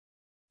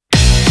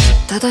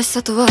正し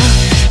さとは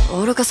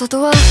愚かさ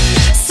とは、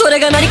それ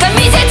が何か見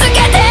せつけて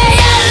やれ。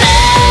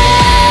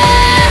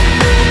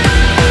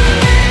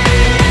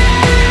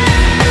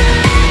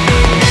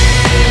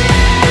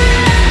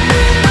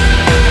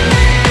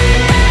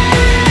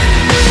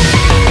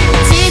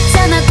ちっち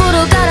ゃな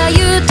頃から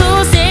優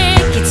等生、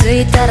気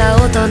づいたら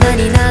大人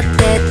になっ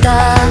て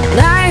た。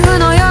ナイフ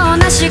のよう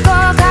な思考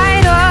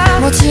回路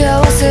持ち合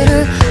わせ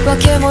るわ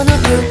けもな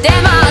く、で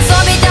も遊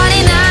び足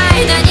りな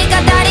い、何か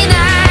足りな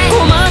い、困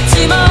っ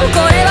ちまう、こ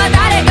れは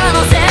誰か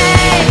のせい。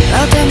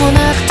あても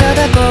なくた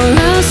だ混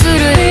乱する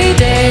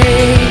デ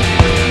イ。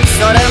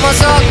それも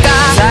そっか、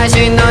最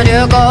新の流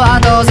行は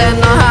当然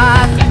の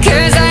派、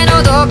経済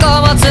の動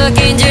向も通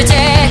勤時チ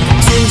ェッ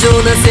ク、純情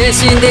な精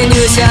神で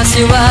入社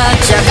しは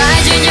社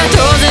会人じゃ当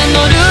然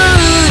のルー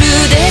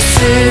ルで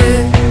す。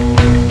う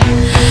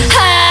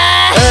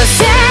っ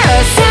せう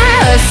っせ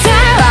うっせ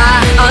は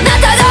あな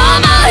たが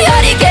思うよ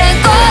り健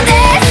康で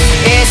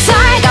す。一切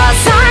が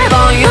細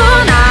胞よ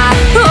うなあ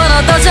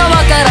なたじゃわ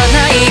から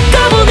ない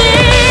かもね。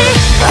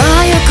あ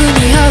あよく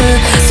似合う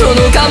その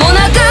かも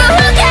なくわ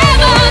け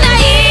もな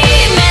い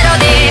メロ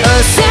ディー。う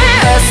っせう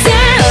っせ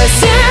うっ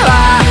せは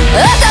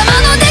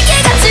頭の出来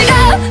が違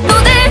うの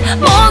で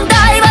問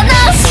題はな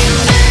し。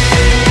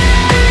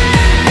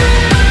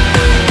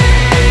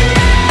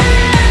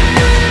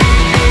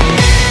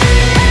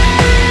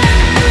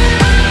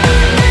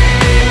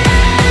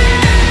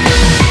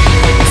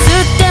つ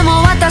って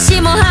も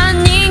私も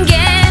半人間、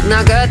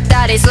殴っ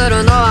たりす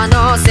るのは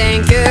ノーセ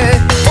ンキュー。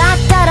だっ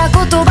たら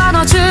言葉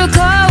の中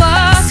古を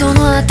そ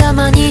の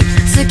頭に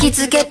突き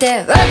つけ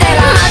て、腕が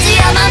味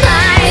やま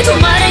ない止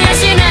まれや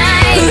しな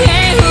い、不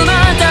平不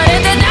満垂れ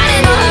て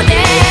誰の果て、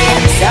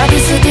サディ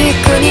スティッ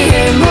クに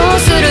変貌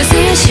する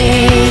精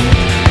神、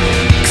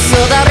クソ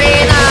だり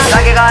ーな。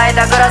酒が空い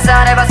たグラス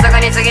あればすぐ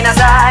に継ぎな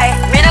さい、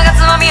皆が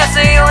つまみや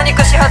すいように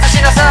串外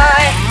しなさ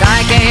い。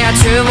体験や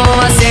注文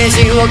は精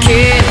神をキ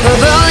ープ、不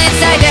分率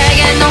最低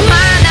限のマ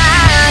ナ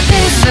ーで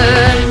す。う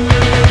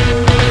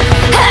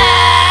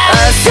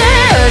っせう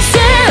っせ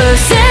うっ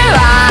せ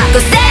はど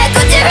うせ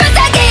口ふ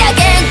ざけや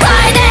限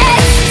界で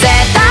す。絶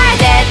対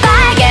絶対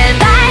現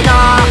代の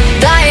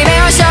代弁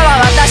者は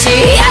私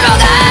やろ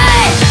が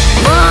い。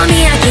もう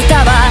見飽き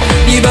たわ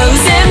リバウセ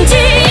ンチ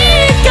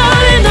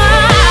彼の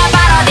パ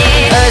ロデ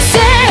ィ。うっせ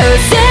うっ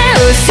せ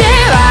うっせ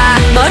は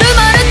まるま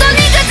ると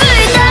肉つ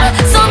いた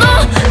その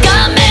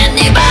顔面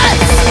にバ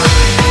ツ。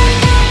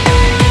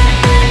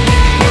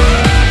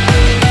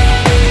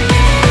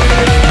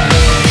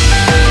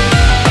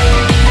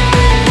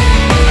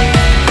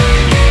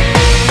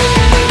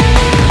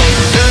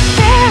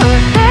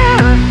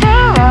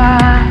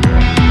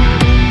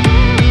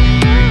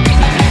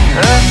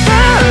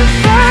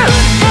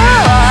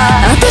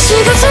私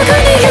がすぐに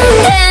言う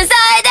天才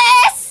で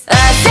す。うっ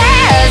せう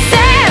っせ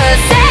うっ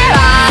せは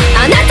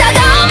あなたが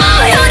思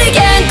うより健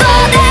康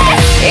で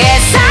す。一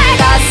切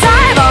が細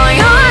胞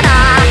ような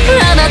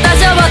あなた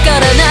じゃわから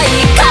ない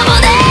かも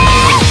ね。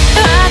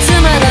あつ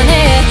まだね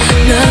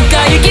何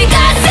回聞か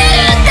せ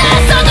るんだ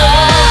その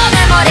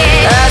メモリ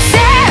ー。うっせ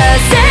う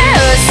っせ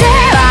うっせ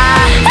は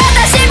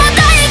私も大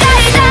概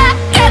だ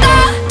けど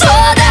ど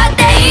うだっ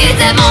ていい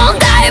ぜ問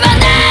題は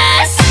な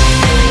し。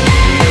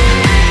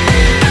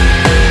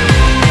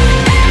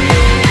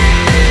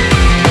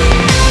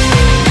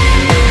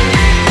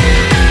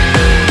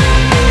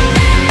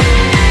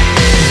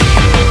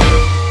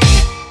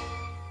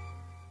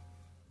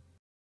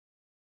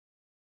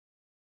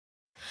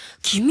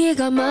君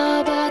が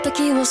瞬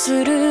きを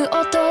する音、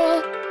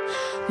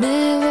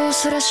目を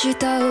そらし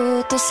た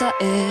音さ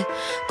え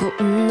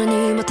こんな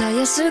にもた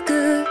やす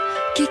く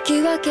聞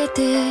き分け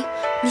て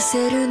み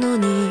せるの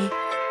に、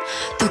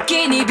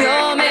時に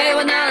病名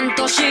は何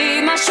と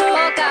しましょう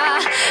か。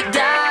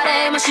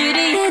誰も知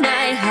り得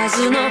ないは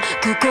ずの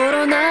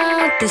心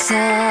なんてさ、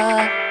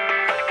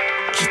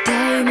期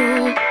待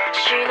も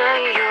しな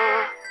いよ。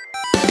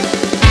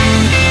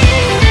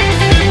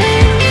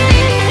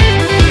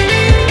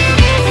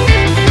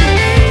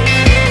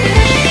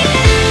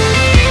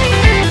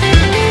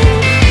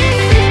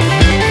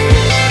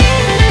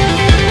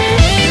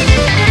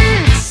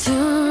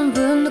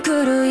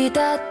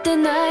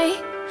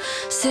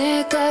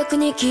正確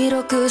に記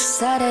録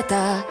され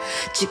た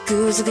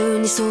軸づく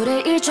にそ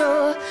れ以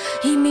上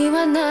意味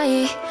はな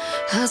い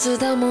はず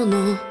だも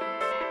の。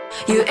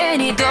故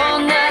にど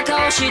んな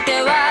顔し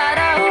て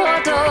笑お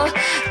うと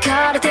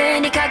空手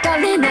にかか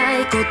れな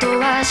いこと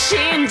は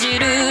信じ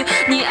る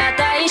に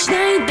値し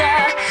ないんだ。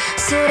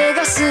それ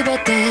が全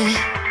て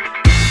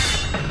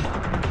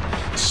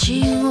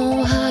芯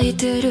を吐い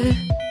てる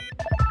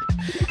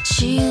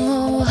芯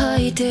を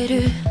吐いて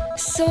る、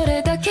そ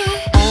れだけ曖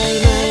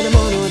昧な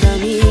ものだ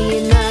見え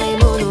ない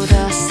もの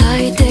だ、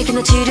最適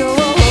な治療法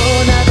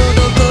など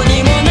どこ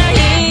にもない。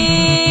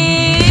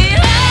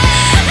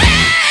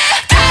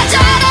感情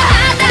の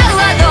判断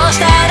はどうし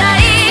たらい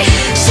い、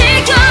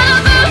心境の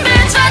分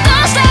別はど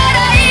うしたら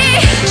いい、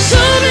証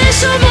明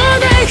書も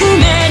ない不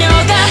明瞭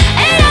が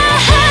エラー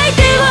吐い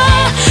ては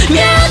脈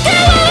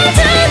を打つ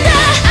んだ。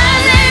あ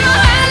れも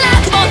あら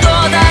くもど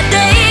うだって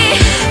い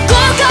い、後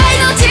悔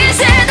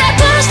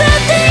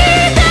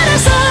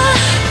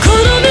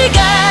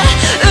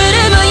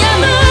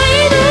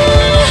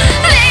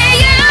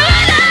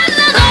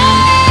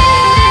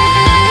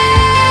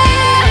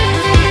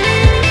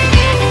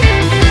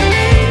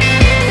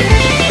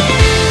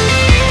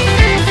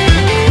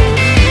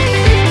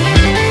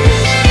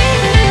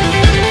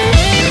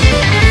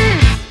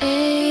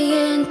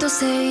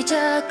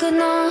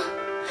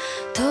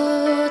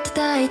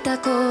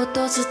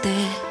ずで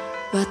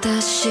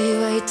私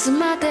はいつ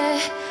まで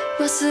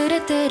忘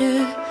れて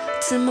る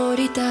つも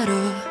りだろう。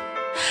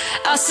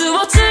明日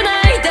をつ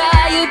ない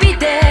だ指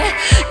で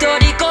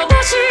取りこぼ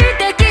し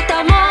てき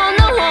たも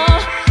のを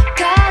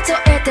数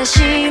えて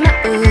しま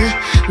う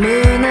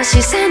虚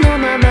しさの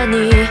まま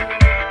に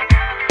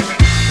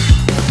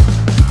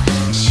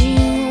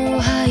芯を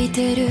吐い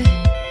てる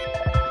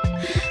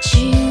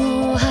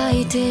芯を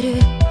吐いてる。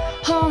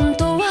本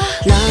当は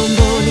乱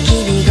暴に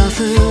君が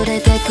触れ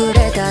てく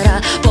れた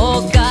らぽ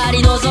っかり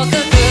覗く空白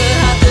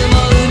も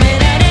埋め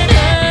られる。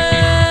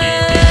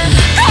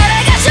こ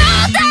れが正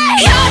体。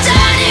表情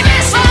にメ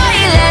スを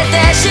入れて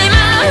しま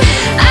う。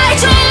愛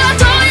情は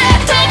どうや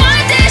って燃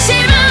えてし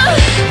まう。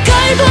解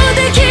剖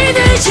でき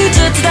ない手術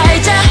代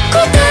じゃ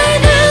答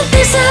えなんて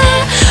さ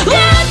分か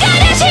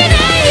りしない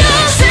よ。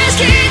正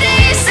式で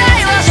一切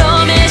は証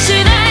明し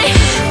ない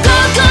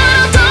心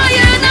とい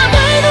う名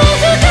前の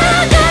不可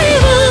解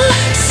を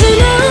素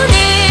直に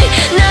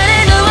な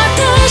れる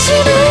私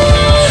の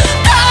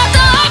こと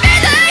を見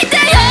抜いて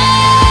よ。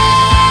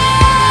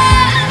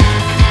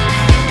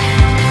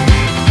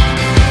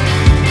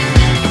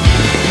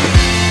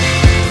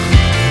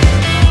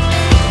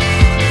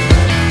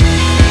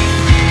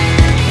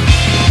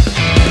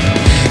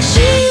芯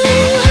を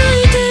吐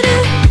いてる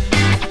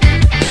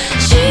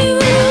芯を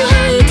吐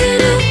いて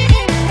る。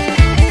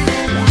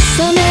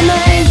覚めな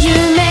い夢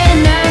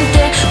なんて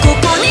こ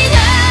こにな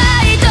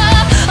いと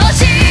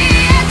教え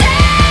て。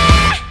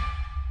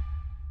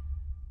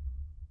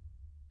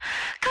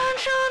感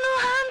情の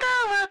判断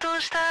はどう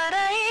したら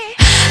いい。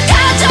感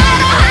情の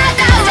判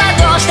断は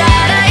どうしたら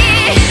い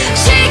い。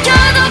心境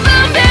の分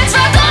別は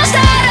どうした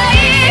らい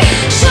い。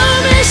証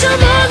明書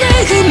もな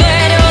い不明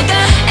瞭が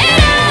エ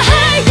ラー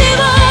吐いて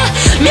も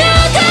妙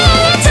高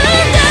を積ん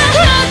だ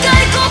若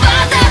い子ば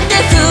だって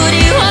振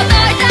りほど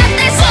いたっ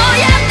てそう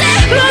やって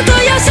もっと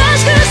優し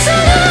くする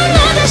の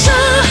でしょ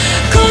う。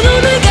この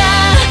目が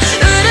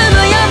潤む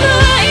やむ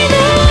愛の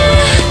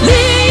理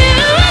由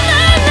は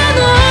何な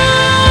の。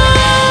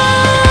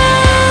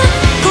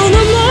この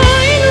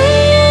愛の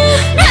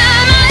名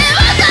前は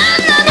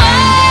何なの。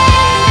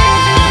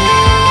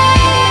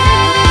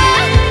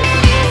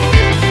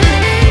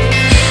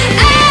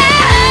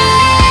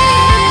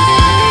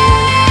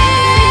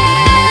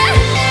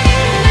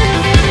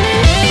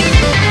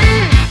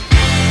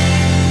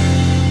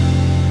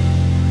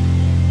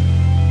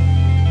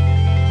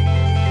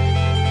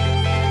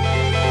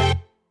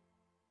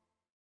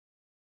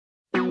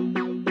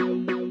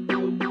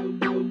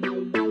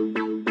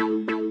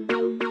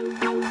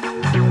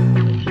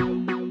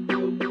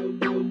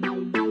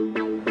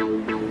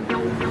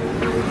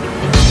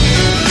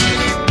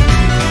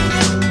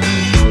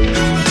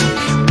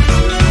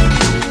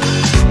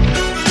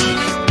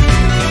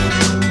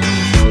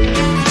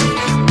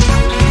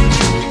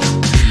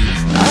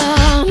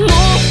もう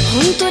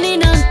本当に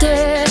なん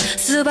て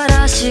素晴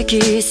らし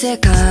き世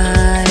界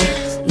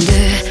で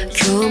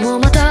今日も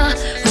また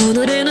己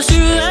の醜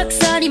悪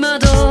さに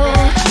惑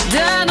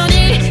だの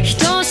に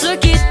人好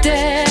きっ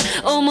て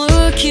思う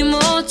気持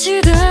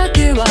ちだ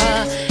けは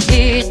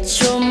一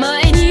丁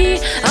前に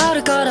あ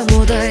るから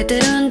もだえて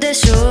るんで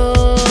しょ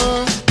う。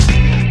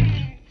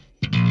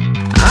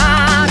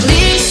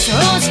正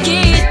直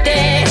言っ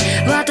て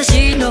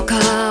私の顔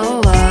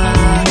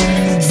は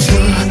そう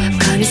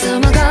神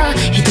様が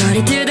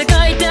左手で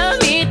描いた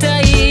みた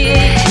い。い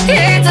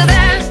つで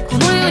こ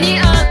の世に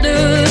あ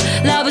る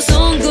ラブ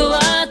ソング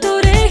は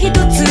どれ一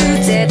つ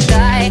絶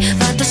対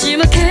私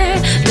負け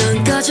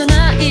なんかじゃ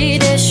ない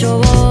でしょ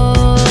う。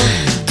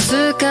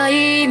使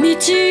い道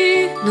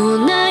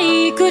のな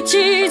い口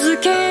づ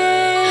け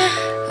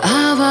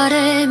哀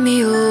れ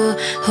みを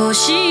欲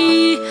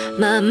しい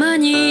まま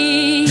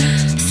に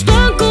ス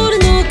パンコール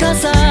の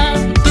傘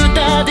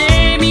蓋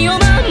で身を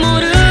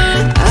守る。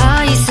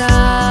愛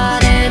さ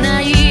れ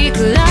ない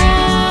くら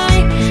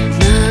い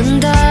なん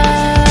だ。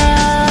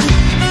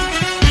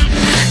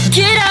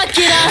キラ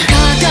キラ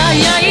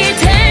輝い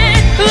て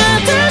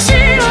私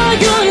は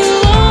夜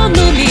を飲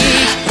み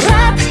ラ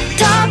ップ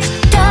トップ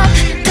トッ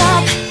プトッ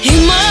プ今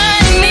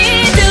に見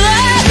てら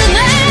れな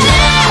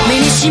い目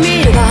にしみ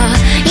るは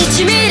1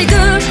ミリグ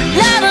ラ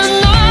ブ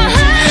の花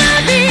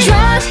火ドラ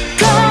ッ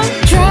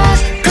グ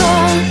コン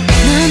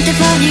なんてフ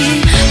ァニ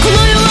ーこの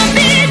世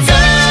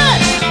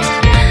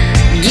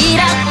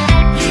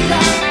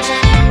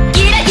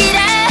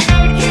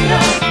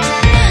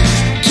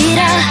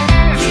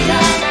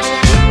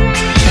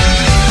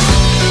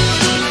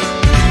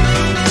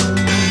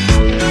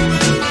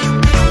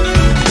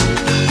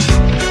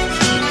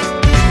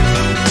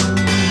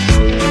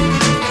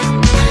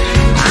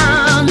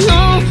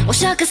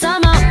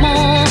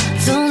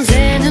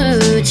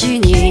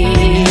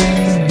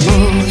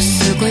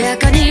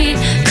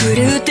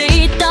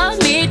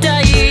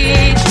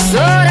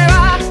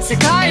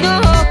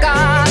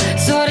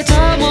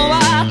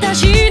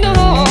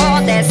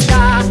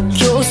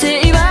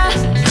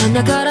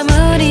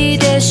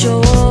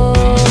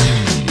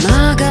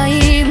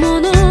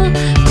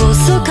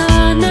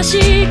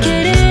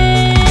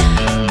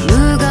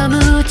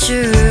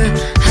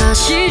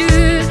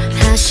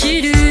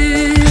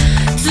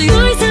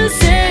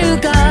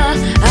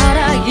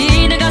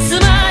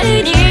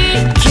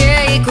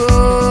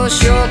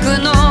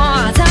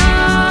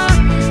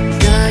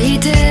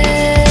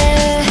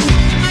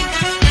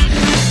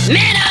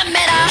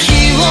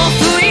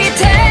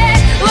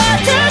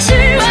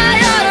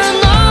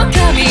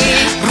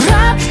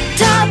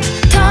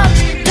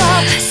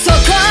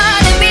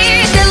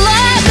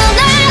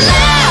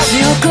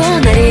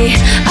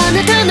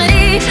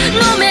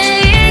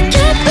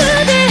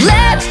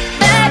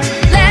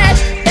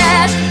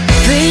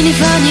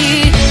ファ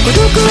に孤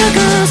独は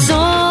ガ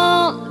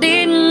ソ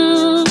リン、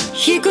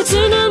卑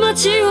屈な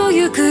街を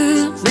行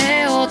く、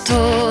目を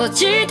閉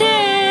じて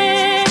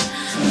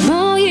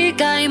もう一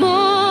回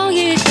もう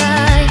一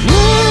回、も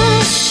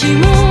し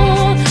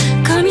も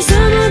神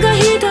様が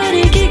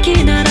左利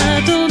きなら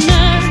どん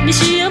なに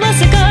幸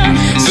せか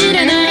知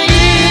れない。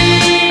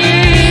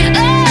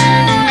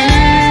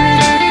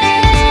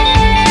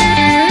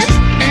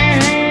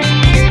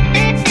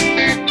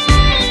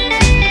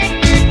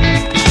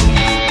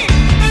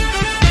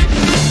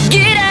ギ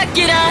ラ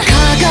ギラ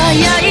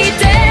輝い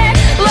て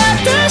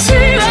私は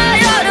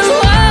夜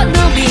を飲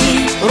み、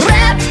ラ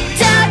ッ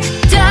タッ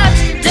タッ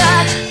タ、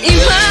今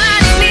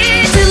に見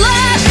て楽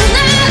な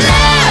ら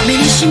身に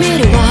しみる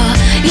は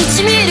1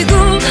ミリグラ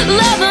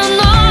ムの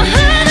花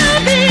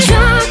火、ド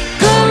ラ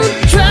ゴン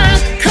ドラ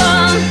ゴ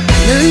ン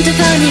なんてフ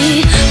ァに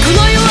この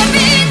世はビ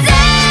ーザ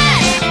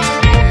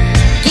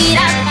ー、ギラ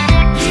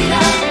ギラ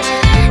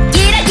ギ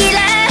ラギ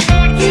ラ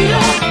ギラ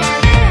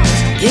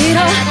ギラ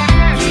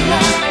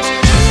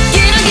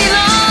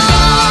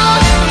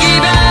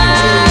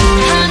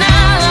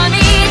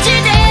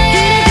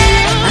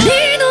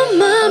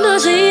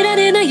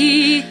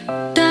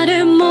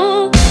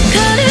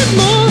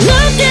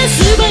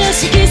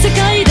世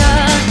界だ、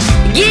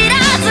ギラ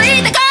つ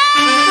いてこ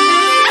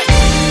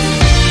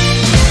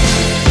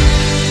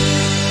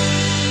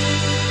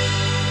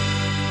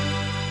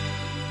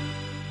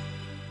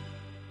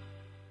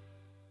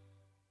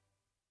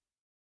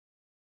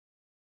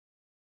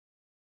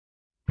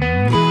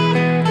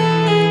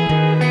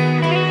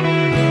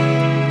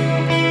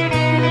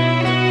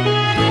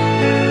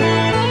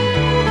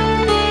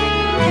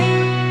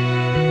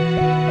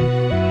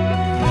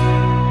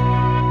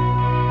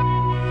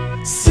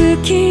好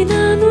き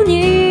なの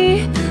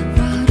に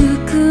悪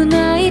く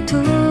ないと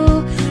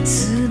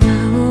素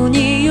直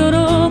に喜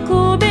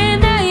べ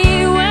な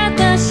い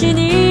私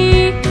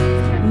に、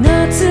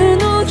夏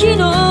の日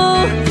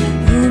の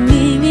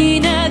海見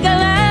なが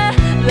ら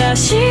ら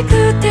し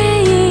く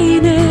てい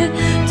いね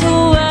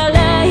と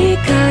笑い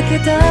かけ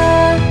た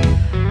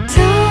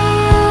太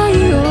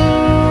陽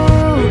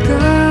が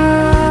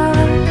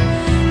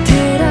照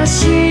ら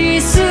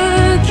しす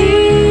ぎ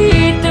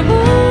て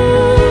も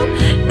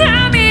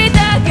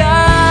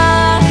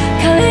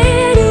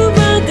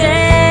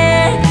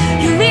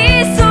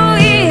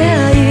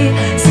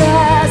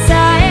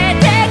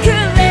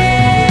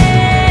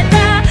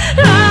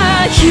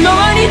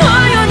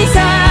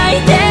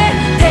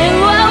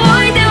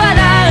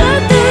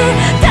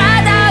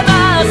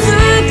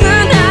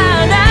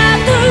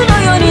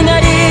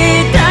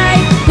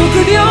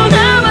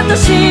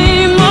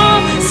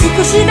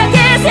少しだけ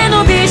背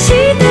伸びして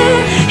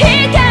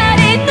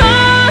光の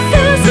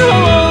裾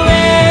へ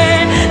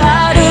歩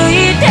い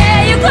て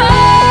ゆこ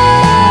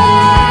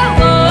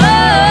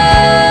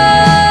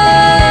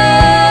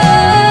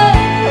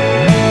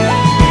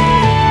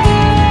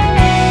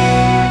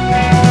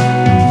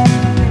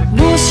う。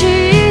もし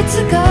いつ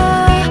か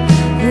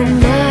生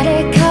まれ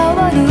変わ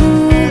る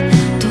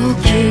時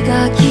が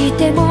来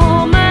ても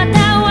また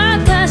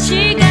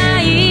私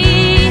がい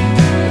い、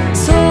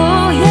そう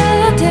や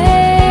って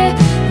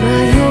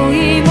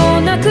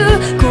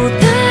答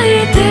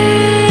えて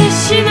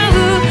しまう、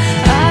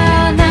あ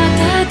な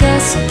たが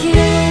好き、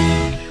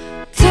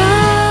太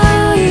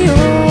陽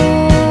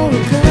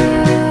が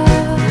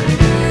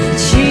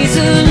沈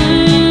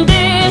んで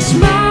し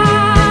ま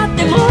って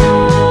も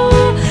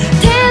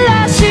照ら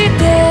し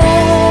て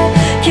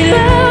きら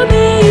め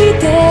い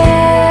て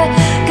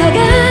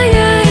輝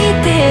い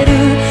てる、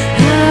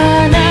あ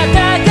なた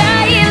が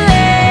いれ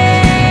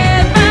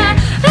ば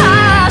明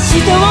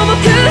日を向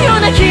くよう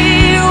な日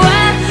は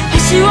星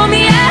を見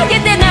上げ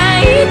て泣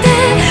いて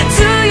強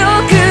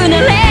くな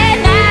れ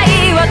ない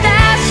私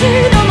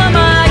のまま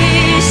に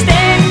して、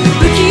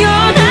不器用な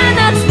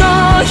夏の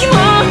日も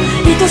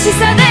愛し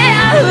さで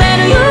溢れ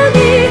るように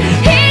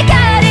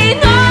光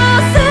の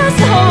裾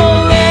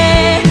へ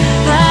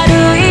歩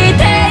い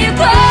てゆこ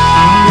う。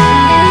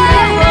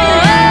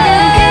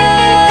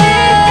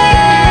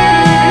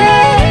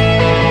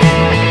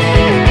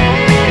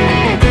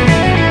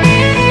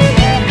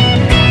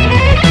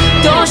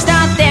どうした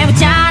って無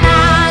茶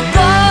なこ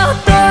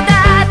とだ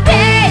って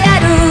や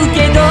るけ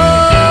ど、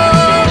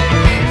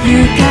床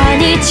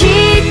に散っ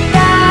た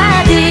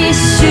ティッ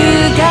シュ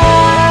が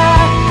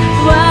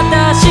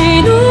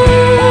私の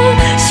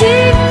信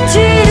じ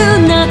る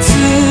夏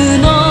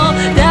の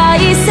大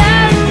三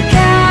角、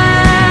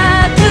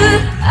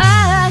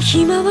ああ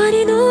ひまわ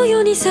りのよ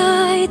うに咲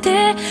い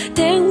て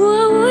天を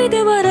仰い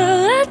で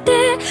笑っ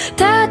て、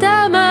た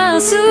だま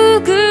っす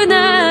ぐ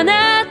なあ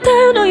なた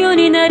のよう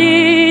にな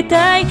り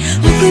たい、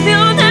臆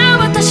病な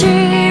私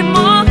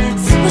も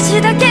少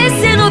しだけ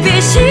背伸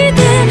びして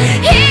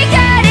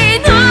光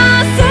の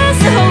裾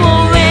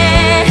へ、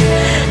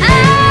あ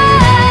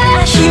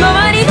あひま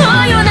わりの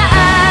ような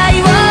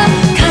愛を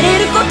枯れ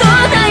ること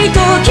ない時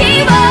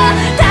を、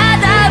た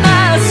だ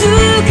まっすぐ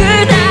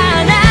な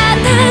あな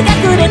たが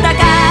くれた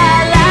か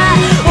ら、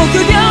臆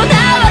病な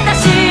私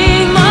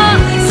も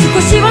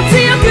少しは強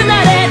くな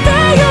れた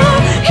よ、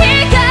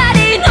光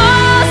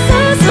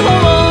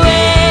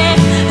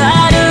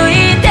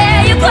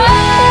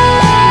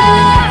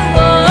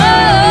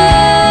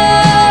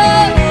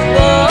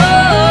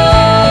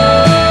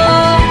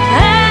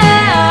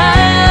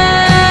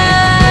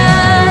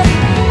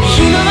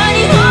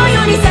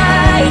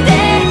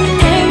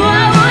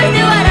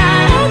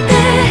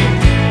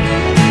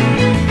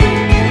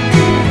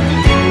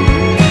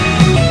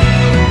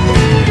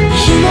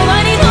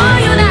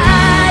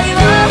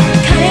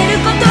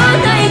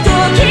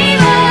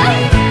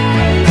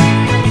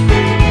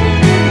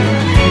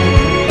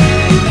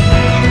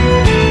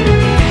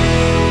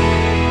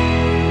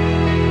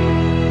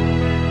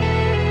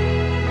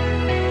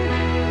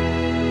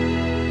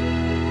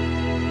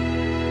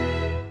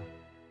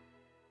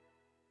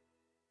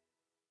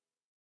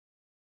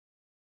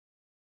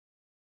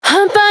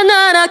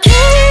ら君を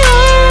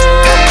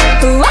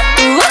ふわ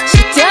ふわし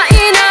たい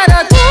な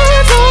らどうぞ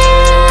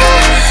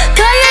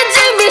開演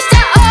準備しちゃ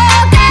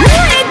おうか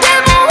泣いて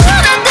もほ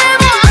らで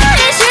も愛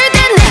して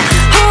ね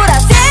ほら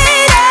せ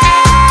いろ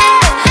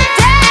手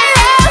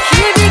を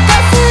響か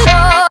すよ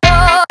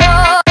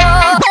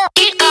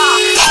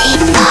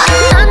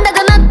なんだか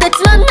なって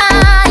つまんな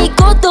い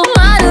ことも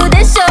ある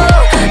でしょ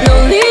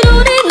ロリロ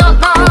リのノ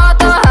ー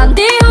トハン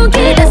ディを切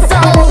り出そう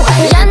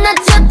嫌になっ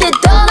ちゃってど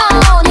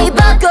のに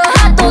爆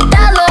発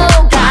だろ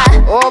うか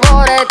溺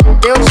れ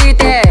て落ち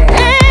て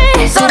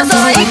そろそ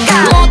ろいっ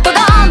かもっと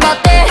頑張っ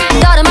て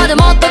誰まで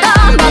もっと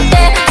頑張っ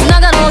てつな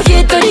がろう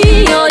一人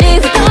より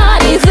二人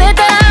増え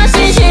たら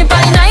心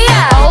配ない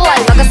やおい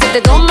任せて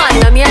どんまい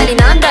波あり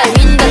なんだい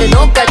みんなで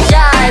乗っかっち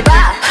ゃえば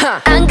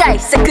案外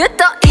サクッと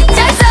いっ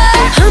ちゃいそう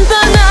半端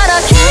な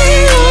ら君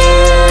を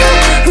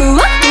ふ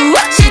わふ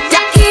わした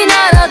い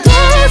ならどうぞ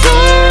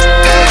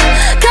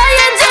開演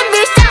準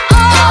備しちゃお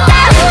うか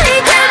吹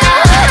いても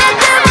ほらで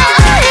も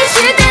愛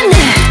してね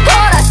ほ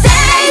らせい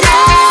ろ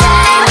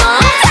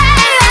手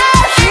を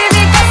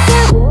響かす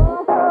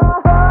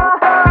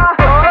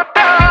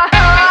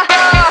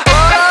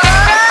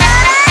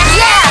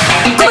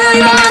今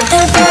宵は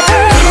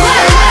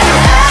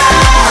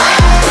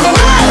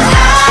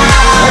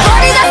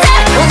踊り出せ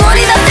踊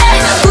り出せ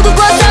孤独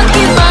はさっき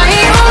マイ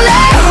オレ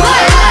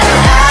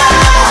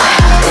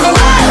神ま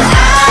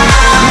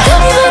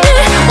で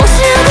教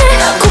えて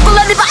ここ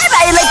らでバイ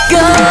バイレッゴ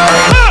ー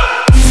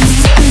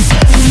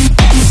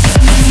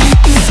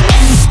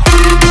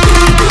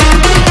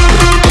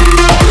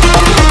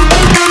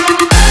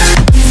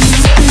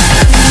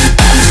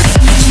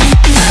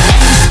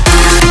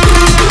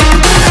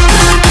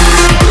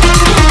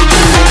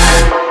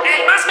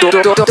ど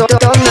んな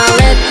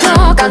レッド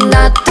か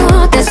な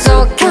とて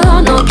即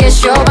興の化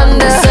粧板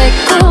でせっ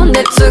こん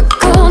で突っ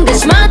込んで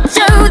しまっち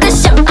ゃうで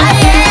しょあい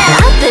えア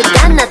ップ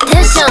がなテ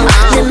ンション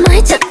で巻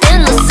いちゃって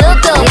んの外ド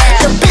バッ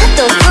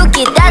と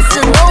吹き出す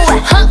のは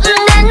本音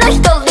の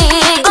独り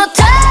言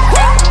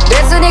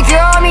別に興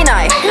味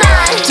ない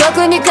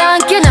特に関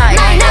係ない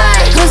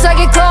塞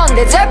ぎ込ん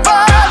で絶望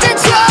で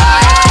ちょ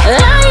合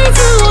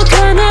図を奏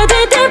で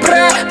てブレブレ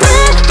ブ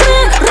レ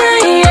ブレ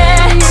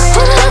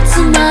ほら集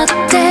まっ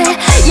て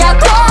や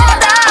こう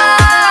だ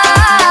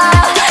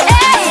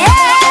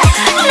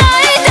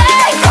泣いてい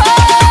こ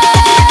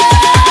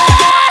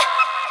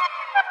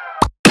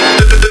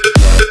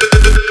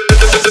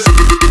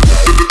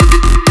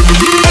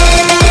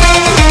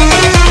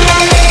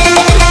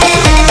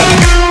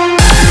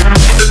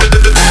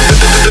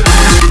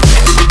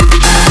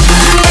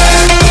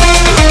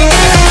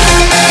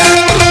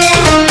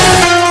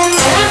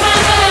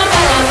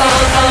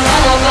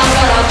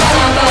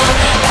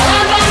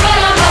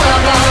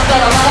半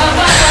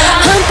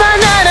端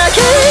なら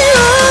君を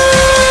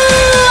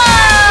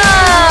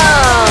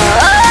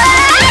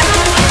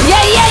いやいや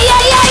いやいやいや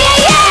い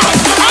や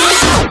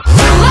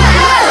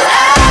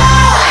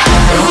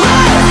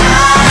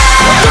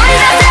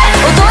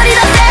踊り出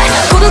せ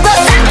孤独は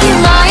さっき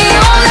マイオレ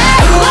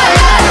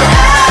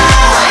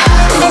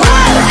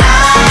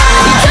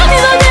痛み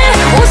まで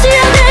教え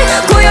て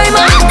今宵も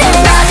あってパー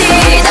ティ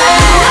ーだ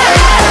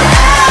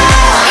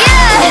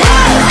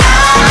あ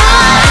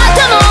な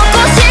たの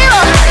腰を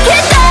蹴っ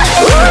た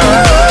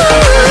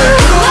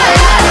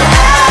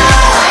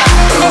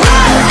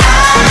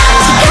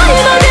近い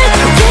まで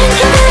元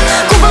気で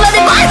ここらで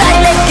バイバイ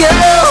レッゴー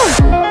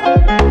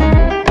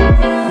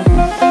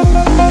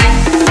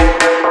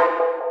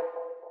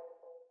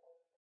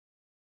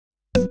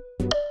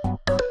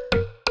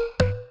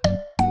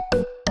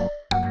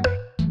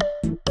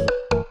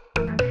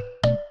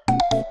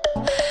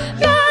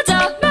ま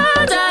だ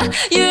まだ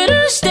許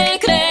して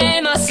く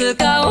れます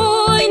か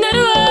大いな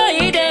る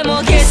愛でも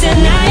消せな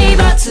い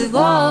罰を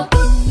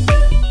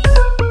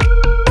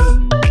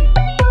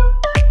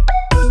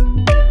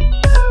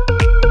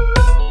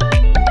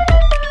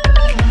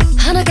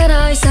鼻か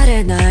ら愛さ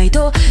れない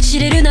と知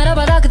れるなら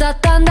ば楽だっ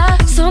たんだ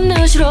そん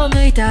な後ろを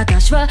向いた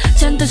私は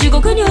ちゃんと地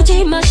獄に落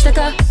ちました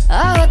か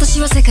ああ私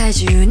は世界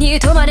中に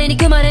止まれに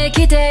組まれ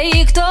生きて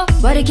いくと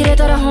割り切れ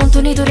たら本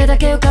当にどれだ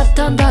け良かっ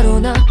たんだろ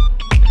うな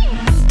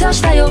出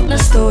したような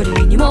ストー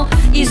リーにも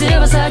いずれ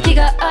は先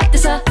があって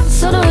さ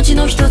そのうち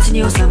の一つに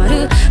収ま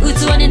る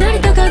器になり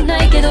たか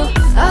ないけど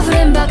溢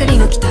れんばかり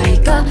の期待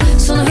が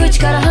その縁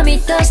からはみ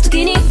出す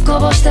時にこ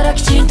ぼしたら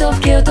きちんと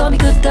吹けよと見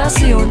下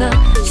すような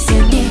視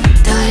線に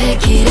耐え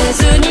きれ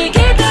ず逃げ出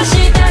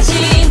した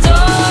心臓楽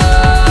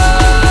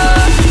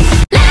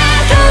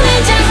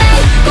園じゃない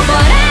ここは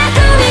楽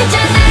園じ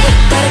ゃない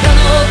誰かの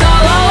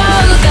顔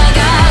を伺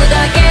う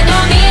だけ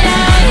の未来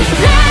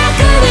楽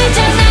園じ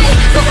ゃない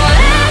ここは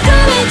楽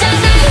園じゃな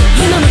い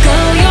今向か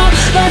うよ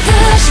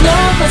私の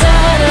ファザー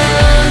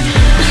ランド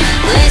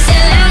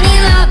Listen any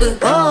love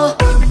oh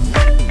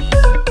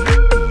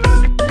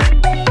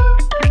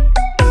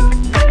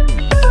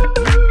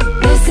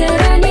Listen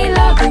any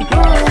love oh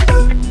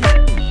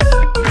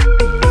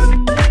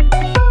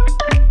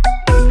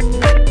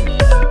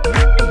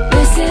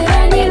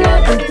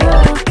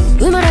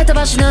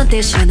場所なん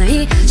て知らな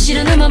い、知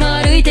らぬま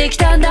ま歩いてき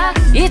たんだ。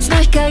いつの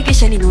日か汽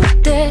車に乗っ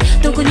て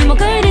どこにも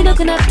帰れな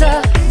くなっ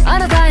た。あ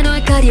なたへの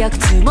怒りや苦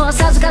痛も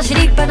さぞかし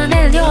立派な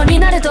燃料に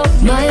なると。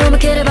前を向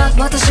ければ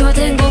私は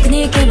天国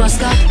に行けます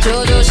か。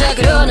上場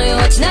酌量の幼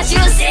稚な修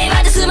正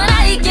は進ま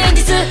ない現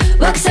実。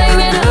惑星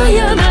上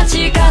の過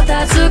ち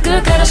片付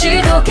くから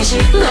しと消し、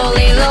ロ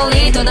リロ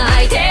リと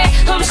泣いて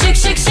ホームシク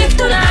シクシク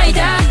と泣い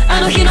た。あ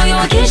の日の容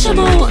疑者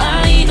も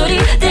相乗り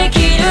で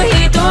きる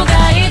人が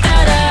いた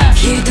ら、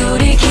一人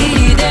き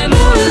りでも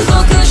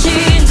動く心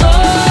臓。楽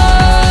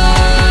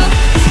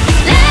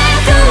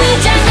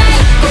園じゃない、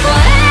ここは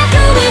楽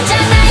園じゃ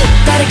ない。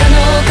誰かの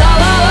顔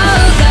を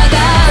伺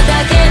う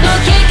だけの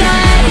機会。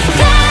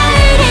帰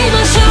り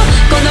ましょう、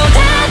この正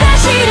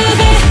しいル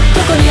ビー。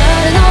どこにあ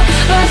るの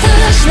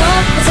私の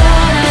ザ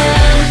ラ。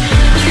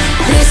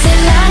レセ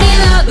ラに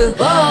ラブ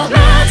をま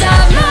だ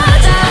ま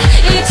だ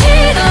一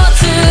度つ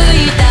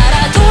いた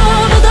ら遠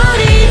戻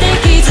りで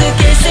気づ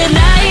けせ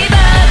ない罰。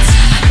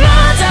ま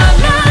だ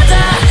まだ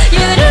許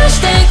し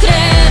てくれ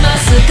ま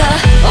すか。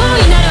大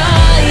いなる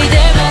愛で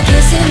も消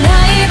せな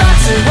い罰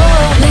を。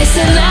レセ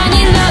ラに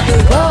ラブ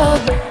を。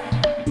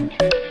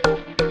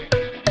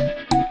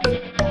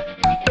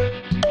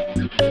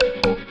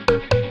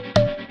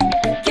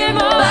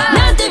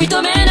なんて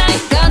認めない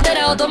ガンタ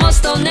ラを灯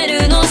すトンネ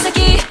ルの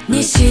先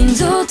に心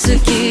臓尽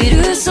き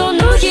るそ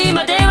の日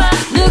までは、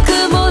ぬ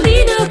くも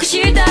りなく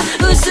した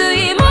薄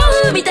い毛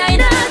布みたい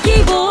な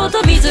希望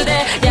と水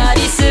でや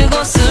り過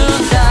ごす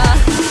んだ。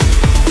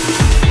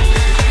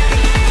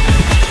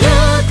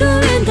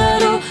楽園だ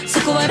ろ、そ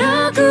こは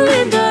楽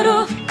園だ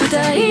ろ。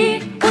歌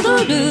い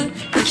踊る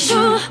浮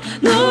所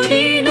の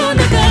りの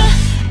中、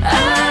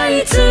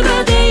いつ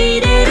まで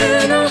入れ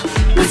るの。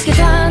見つけ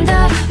たん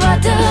だ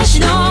私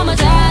のマ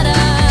タラ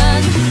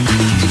ン。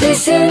レ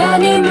セラ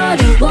に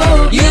丸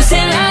を、ユセ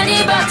ラ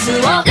に罰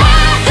を。楽園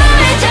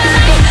じゃな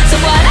い、そ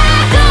こは楽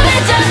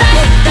園じゃない。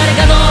誰か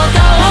の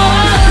顔を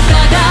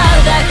疑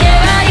うだけ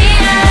はいい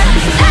や。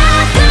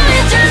楽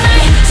園じゃない、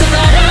そこは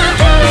楽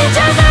園じ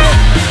ゃない。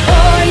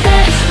おいで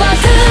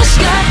私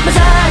がマタ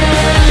ラン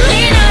に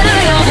なる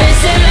よ。レ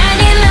セラ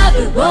にラ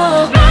ブを。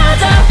ま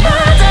だま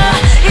だ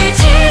一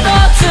度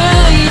つ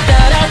いた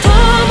ら遠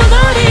戻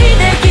り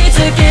で気づ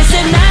けせ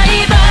な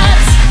い罰。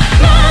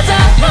まだ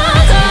ま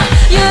だ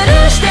許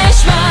してし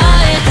ま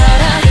えた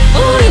ら大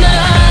いなる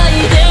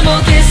愛でも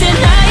消せな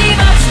い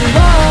罰を。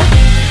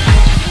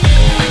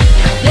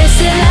レセ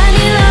ラに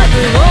ラブ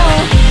を。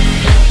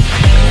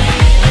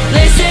レ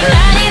セラ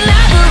にラ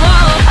ブを。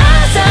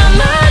朝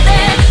まで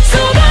そ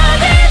ば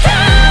で耐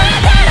え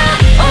たら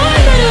大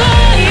いなる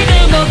愛で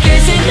も消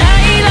せな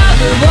いラ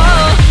ブを。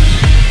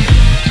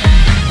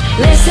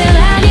レセラ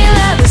にラ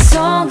ブソ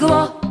ングを。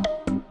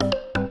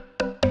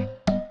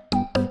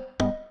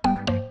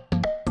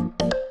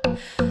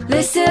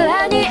レセ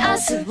ラに明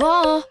日を。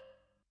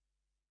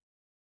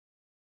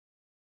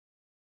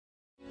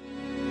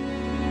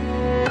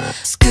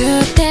救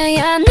っ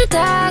てあな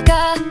たが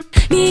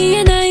見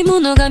えないも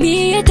のが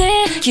見えて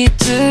気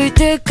づい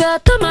て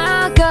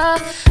頭が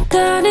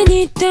誰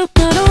にでも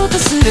なろうと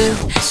する。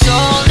そ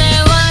れ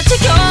は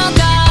授業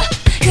が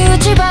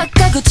口ばっ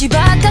か口ば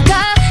っか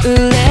か憂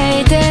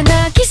いて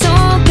泣きそう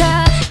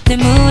か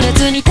眠れ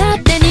ずに立っ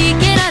て逃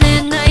げら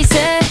れない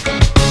ぜ。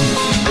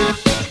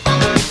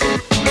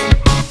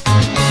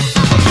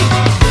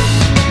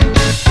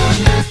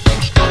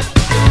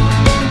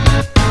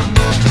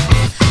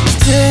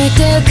気づいて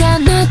か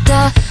な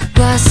た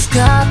はす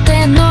かっ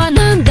てんのは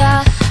なん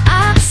だ。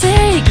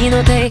正義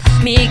の手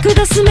見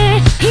下す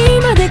目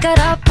今で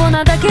空っぽ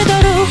なだけ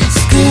だろう。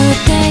救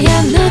って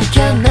やんなき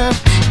ゃな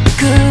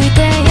救い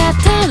てやっ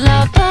た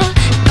らば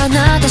あ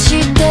なた知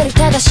ってる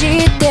ただ知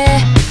って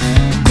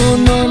こ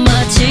の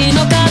街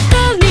の語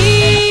り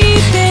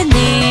手に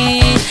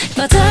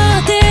混ざ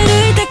って歩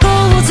いてこ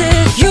うぜ。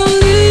許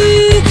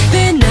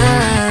せない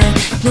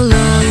呪い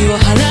を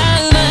払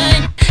う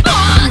前も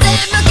う全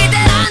部聞いて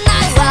らんな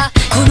いわ。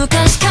この歌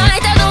詞書い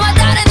たのは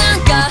誰なん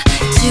か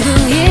自分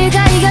以外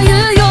が言う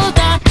ようだ。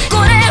こ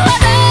れは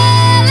誰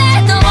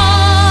の想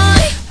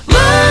い。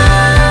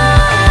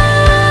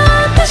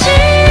私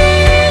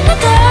の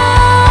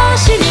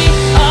足に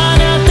あ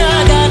なた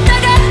方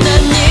が何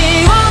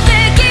をで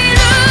きる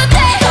って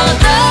本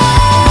当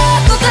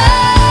答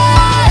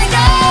えが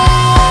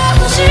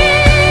欲しい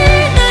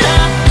なら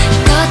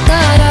語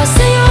らせ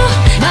よ。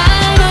前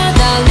は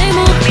誰も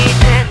見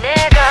てね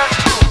えが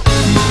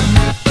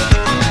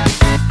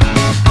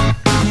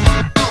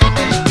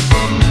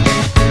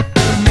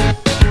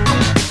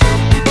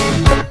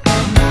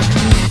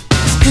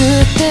作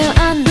って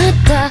あな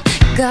た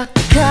が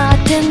かっ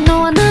てんの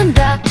はなん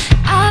だ。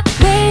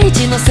ペー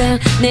ジの線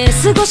寝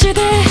過ごし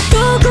で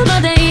どこま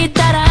で行っ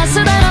たら明日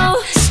だろ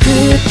う。救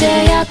っ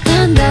てやっ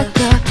たんだか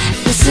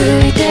す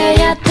いて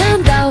やった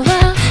んだわ。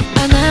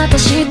あなた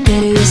知って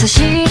る優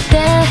しいって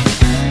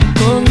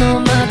この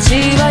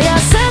街は優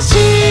し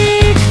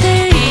くて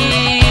い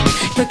い。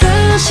流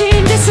し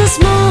んで進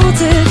もう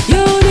ぜ。夜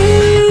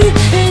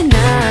えな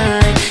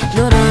い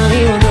呪い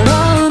を呪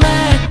う前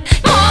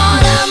もう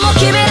何も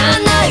決めらん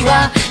ないわ。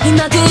許い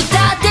なくたっ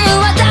て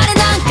は誰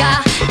なんか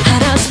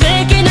話すべ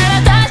きな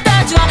ら私た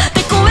ちはって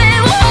声を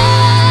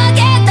上げ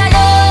たよ。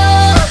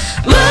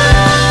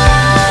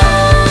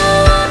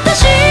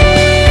私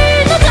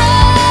の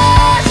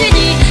年に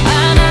あ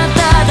なた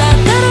だっ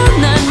たら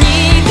何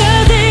が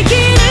でき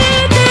る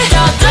ってた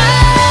だ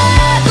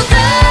答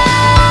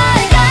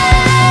えが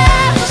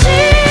欲し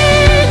い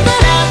な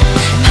ら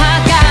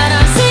測ら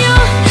せよ。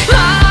ま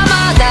あま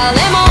あ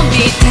誰も見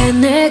て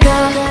ねが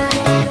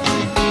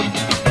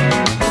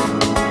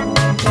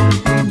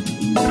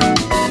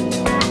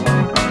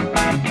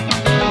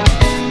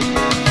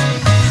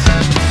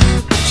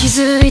気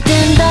づいて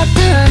んだった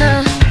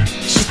ら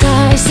主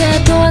体性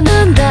とは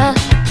なんだ。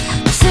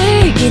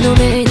正義の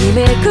目に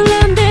めく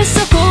らんで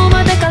そこ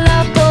まで空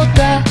っぽ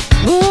だ。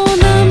もう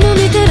何も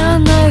見てら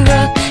んない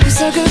わ。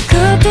塞ぐカ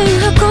ーテン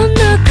箱の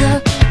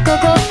中こ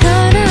こか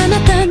らあな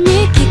た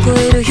に聞こ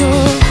えるよ。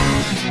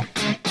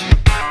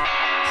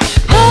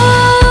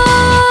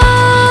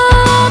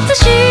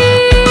私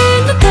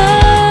の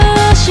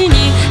年に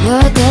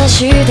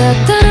私だっ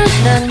たら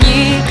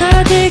何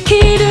かでき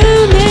る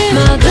ね。ま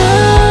だ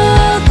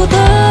答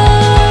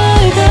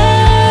えが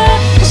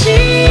欲し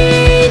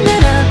いな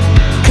ら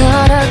か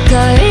らか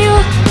えよ。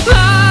ま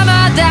あま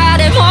あ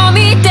誰も見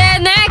て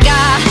ねが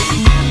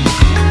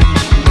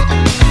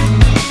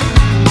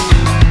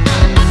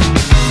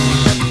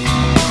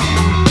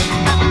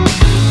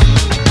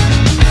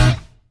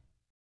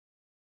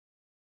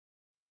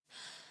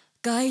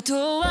街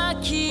灯は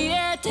消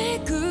えて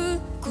く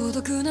孤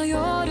独な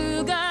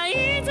夜が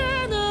いざ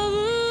なう。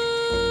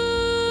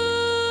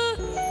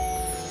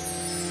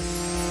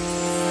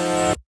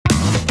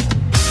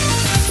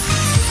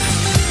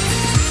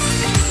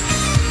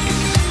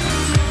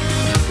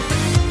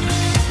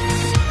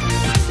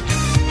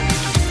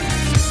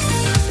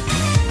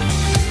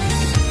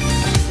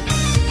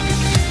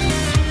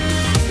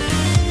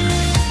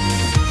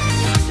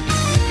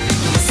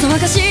騒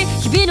がしい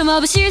日々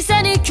の眩し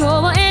さに今日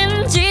は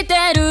演じて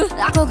る。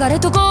憧れ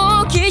と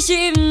好奇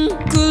心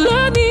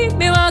暗み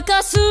目は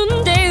かす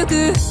んでゆ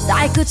く。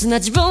退屈な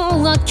自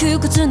分は窮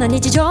屈な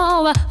日常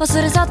は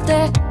忘れ去っ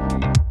て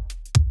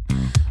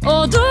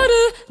踊る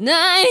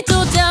ナイ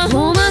トダウン。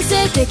ロマン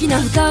性的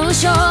な不感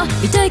症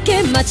未体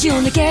験街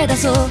を抜け出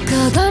そう。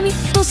鏡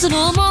とス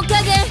ローも影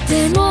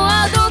でも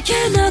あど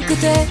けなく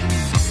て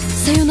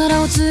さよな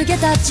らを告げ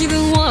た自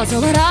分を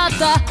嘲笑っ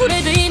た。こ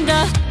れでいいん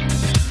だ。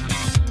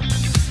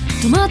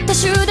止まった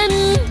終電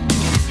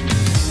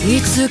い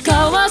つ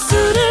か忘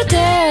れ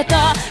て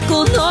た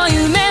この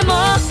夢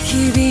も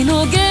日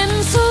々の幻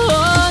想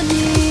に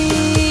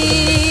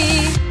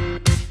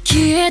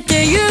消え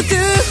てゆく。ネ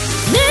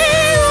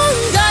オ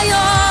ンが夜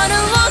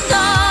を飲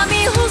み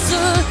干す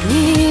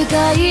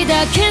苦い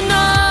だけの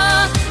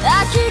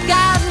空き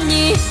缶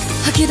に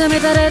吐きだめ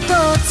誰と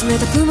冷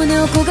たく胸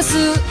を焦がす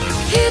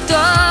一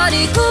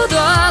人孤独を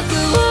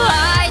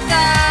吐いた。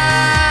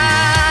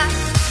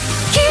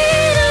きら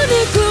め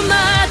く街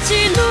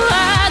の明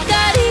か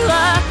りは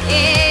色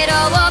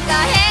を変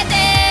えて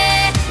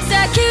咲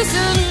き進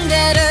んで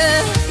る。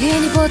家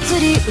にぽつ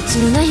り映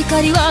るな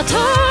光は通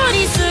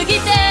り過ぎ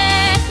て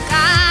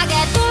影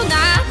とな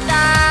った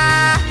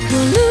夜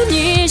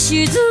に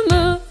沈む。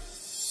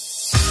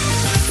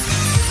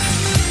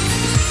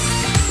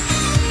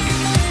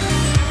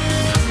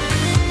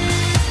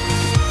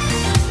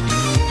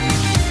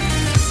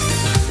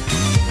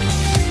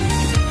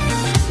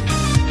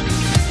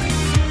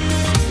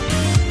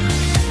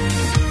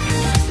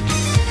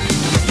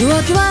夜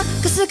明けは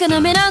かすかな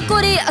メランコ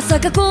リー朝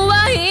が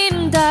怖い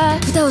んだ。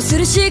蓋をす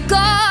る思考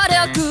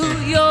力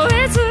酔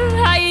えず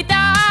吐い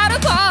たアル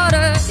コール。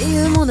理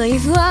由もない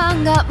不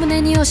安が胸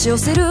に押し寄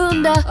せる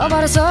んだ。暴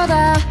れそう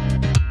だ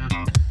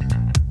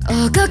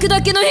赤く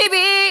だけの日々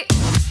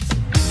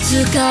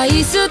使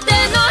い捨て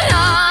のよ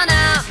う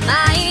な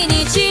毎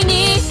日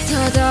に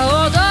ただ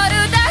踊る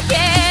だけ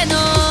の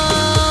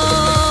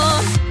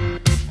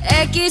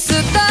エキスト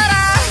ラ。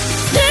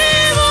ネ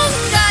オ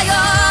ンが夜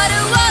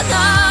を飲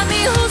み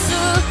干す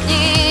苦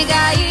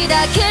いだ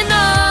けの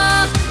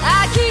空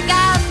き缶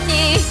に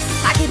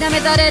吐きだめ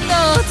誰と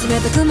冷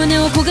たく胸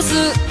を焦がす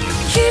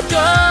一人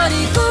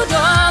孤独を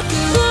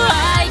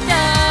吐いた。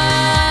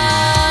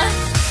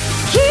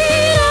き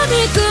らめ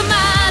く街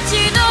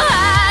の明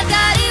か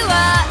りは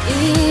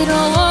色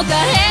を変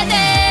えて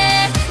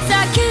咲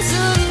き進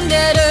んで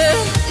る。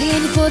家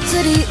にぽつ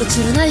り映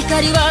るな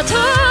光は通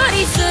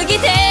り過ぎ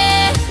て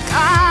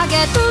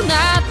影とな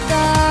った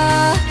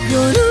夜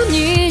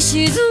に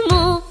沈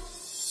む。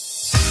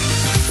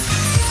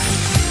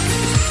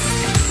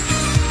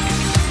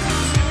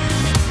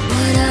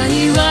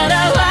笑い笑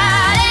わ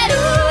れる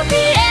ピエ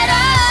ロ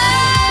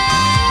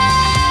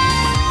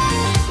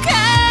街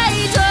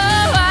灯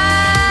は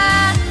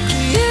消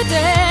えて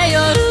夜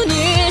に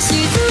沈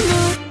む。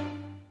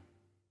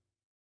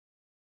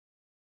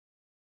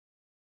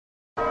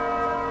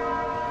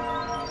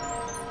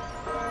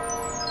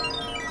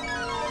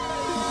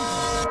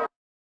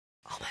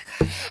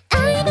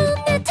愛の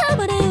ネタ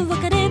バレ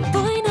別れっぽ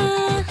いな。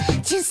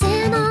人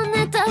生の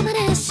ネタバ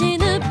レ死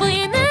ぬっぽ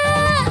いな。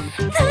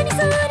何そ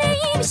れ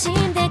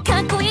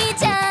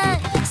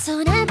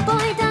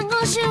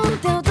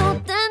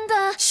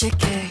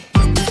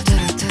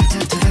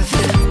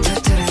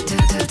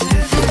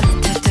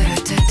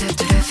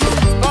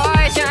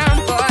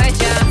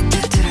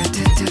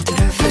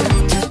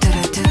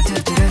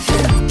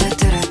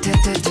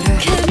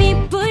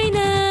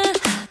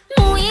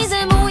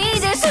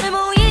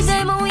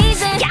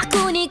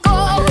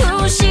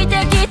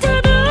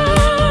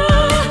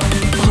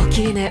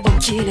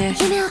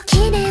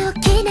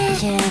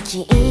景気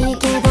いい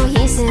けど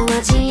非戦は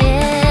自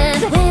演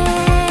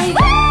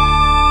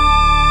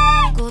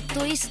ゴッ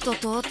ドイスト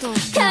とうとう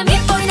神っ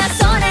ぽいな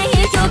それ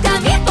卑怯神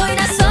っぽい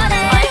なそれ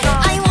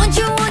I want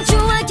you want you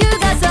want you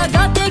が下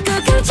がっていく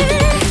感じ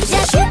ジ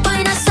ャシっぽ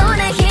いなそ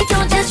れ卑怯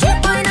ジャシっ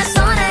ぽいなそ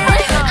れ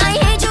I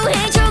hate you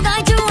hate you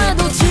hate you は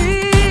どっち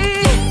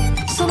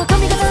その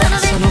髪型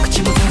その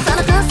口元その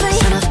香水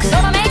その服そ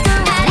のメイク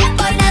あれっ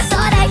ぽいなそ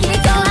れ卑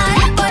怯あ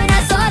れっぽいな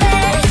それ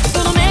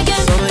その名言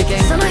その意見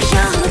その表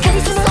そのカ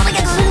リスマその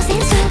逆そのセ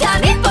ンス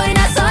神っぽい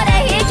なそ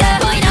れ卑怯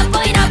ぽいな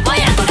ぽいなぽ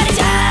い憧れ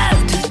ちゃう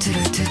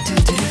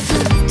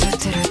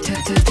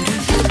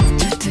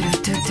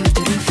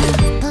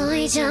ぽ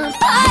いじゃんぽ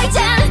いじ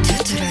ゃん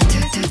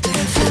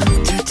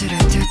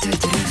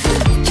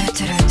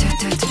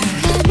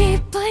神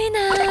っぽいな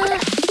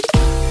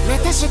ま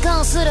た思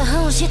考する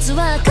本質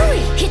は恋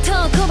人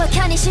を小馬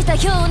鹿にした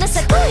ような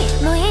さ恋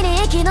無意に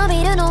生き延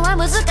びるのは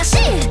難し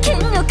い金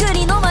欲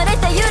に飲まれ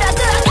て揺らぐ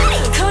あたり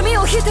神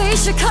を否定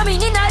し神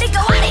になり変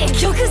わり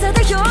玉座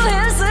で表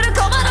現する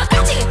小物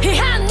たち批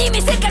判に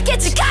見せかけ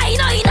誓い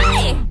のいな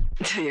いっ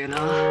ていうの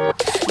何言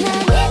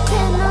っ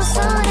てんのそ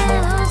れ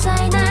うざ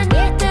い何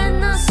言ってん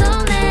のそ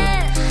れ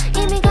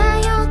意味が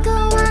よく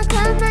わ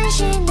かんない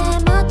し眠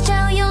っち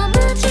ゃうよ無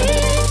知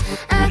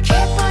秋っ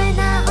ぽい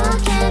な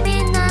OK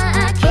みん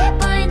な秋っ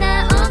ぽい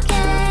な OK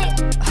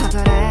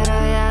踊れる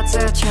やつ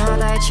ちょう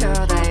だいちょう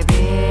だいビ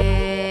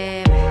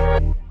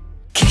ーム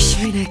きっ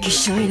しょいねきっ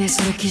しょいね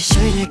それきっし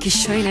ょいねきっ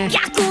しょいね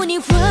逆に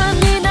不安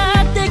に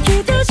なって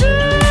きたじゃん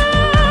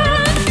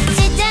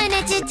ちっちゃい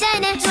ねちっちゃ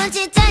いねち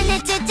っちゃいね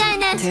ちっちゃい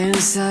ね天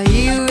才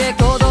ゆえ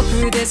孤独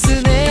で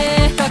す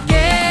ねかけ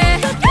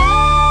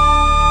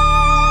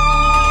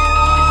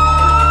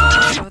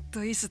ちょっ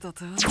とイストと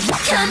神っぽ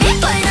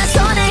いなそ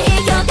れ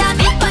卑怯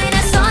神っぽいな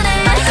それ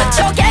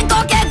超健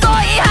康健康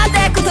いい派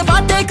でくたば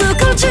っていく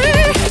感じ焼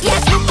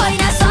きっぽい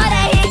なそれ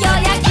卑怯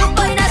焼きっ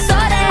ぽいなそ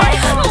れ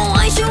もう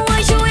哀愁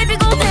エビ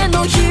ゴテン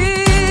のヒー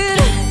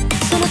ル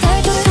そのタ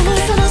イトル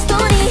そのスト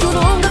ーリーその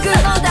音楽そ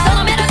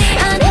のメロディ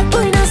ー姉っ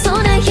ぽいな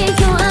それ卑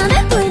怯姉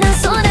っぽいな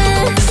それ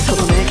そ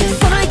の名言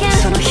その意見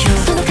その表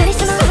そのカリ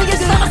スマその逆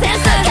そのセン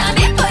ス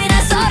神っぽい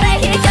なそれ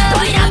卑怯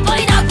ぽいなぽ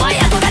いなぽい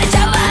憧れち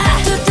ゃうわ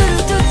トゥトゥ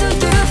ルトゥ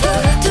トゥトゥルフ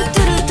トゥト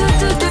ゥルトゥ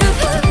トゥトゥル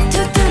フト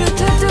ゥトゥル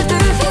トゥトゥトゥ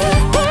ルフ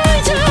ぽい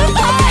じゃん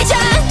ぽいじ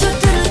ゃんトゥ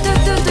トゥルト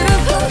ゥトゥトゥル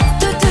フ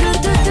トゥトゥル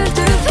トゥトゥト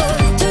ゥルフ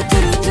トゥト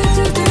ゥルトゥト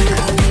ゥトゥルフ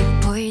神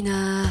っぽいな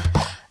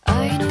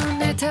愛の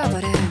ネタバ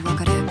レ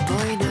別れっぽ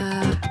いな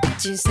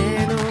人生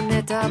の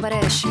ネタバ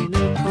レ死ぬっ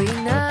ぽい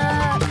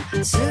な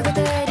全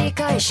て理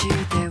解して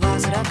患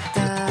っ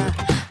た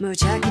無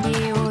邪気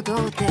に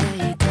踊って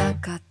いた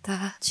かっ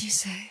た人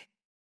生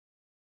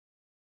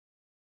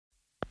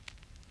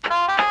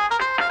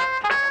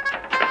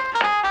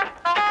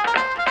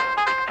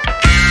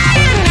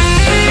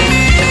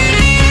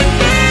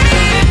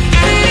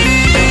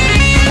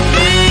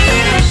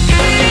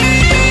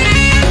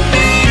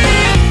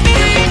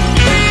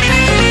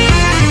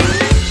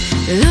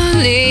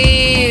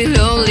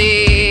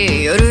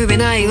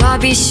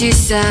寂し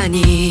さ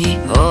に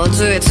お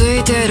杖つ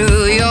いて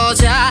るよう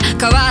じゃ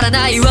変わら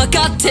ない分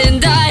かってん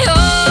だよ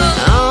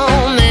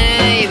Oh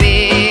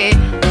maybe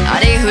あ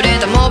りふれ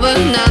たモブ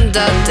なん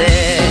だっ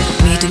て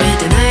認め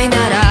てない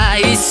なら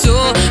いっそ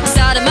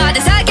さらまで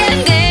叫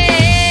んで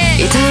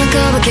いた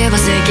かけば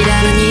赤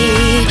裸々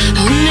に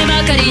本音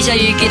ばかりじゃ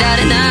生きら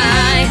れ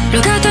ない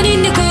路肩に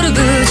寝転ぶ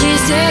人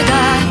生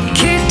が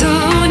きっと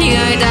苦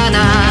いだな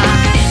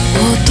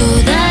大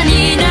人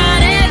にな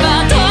れば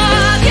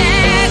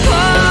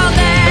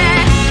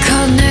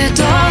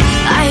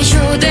愛情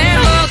で踊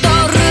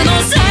るの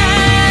さ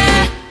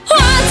One,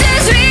 two,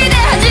 three で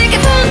弾け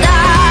飛んだ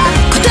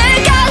固定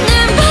観念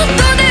バッ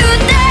トで打っ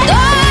てどう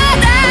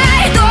だ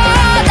いどう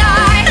だ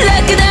い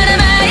楽なら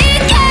まあいい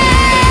か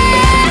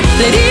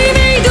レディメ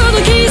イドの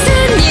基線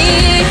に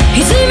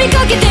歪み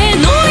かけて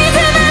ノイ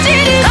ズ混じ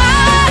る後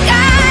悔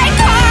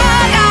後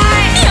悔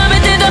やめ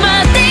て黙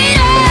ってい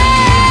ろ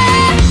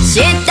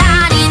下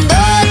に乗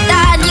っ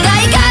た苦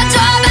い感情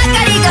ば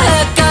かりが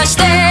発火し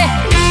て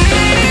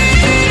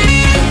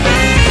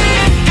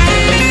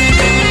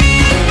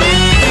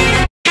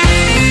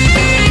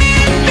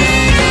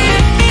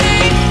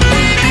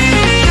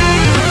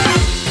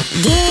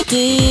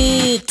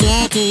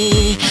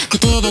言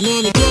葉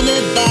飲み込め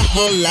ば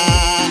ほら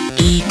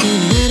いい子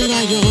になる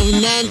わよ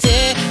なん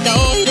て顔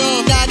色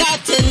がか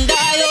ってんだ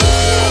よ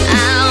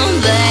Oh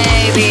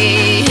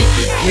baby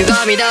歪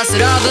み出す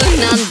ラブ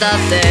なんだ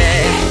っ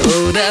て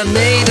オーダー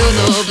メイド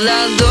のブ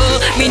ランド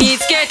身に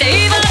つけて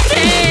今って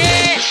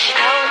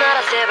顔鳴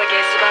らせばゲ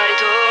スバリ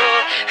と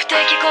不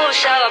適合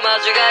者は魔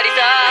女狩り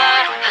さ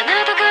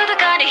鼻とか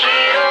に広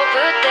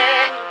ぶっ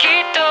てき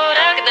っと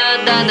楽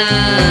なんだ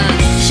な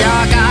社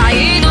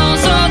会の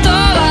外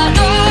は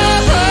ど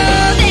こ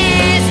で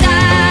すか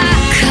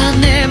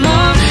金も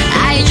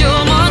愛情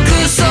もク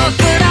ソ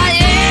くらい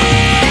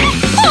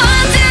One,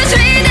 two,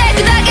 three で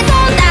砕け飛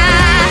んだ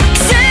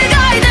すご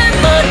いね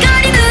ばか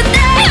り塗って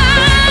な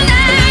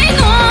い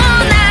の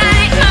な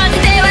い混ぜ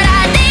て笑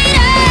っている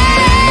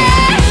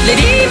レ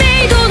ディメ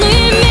イドの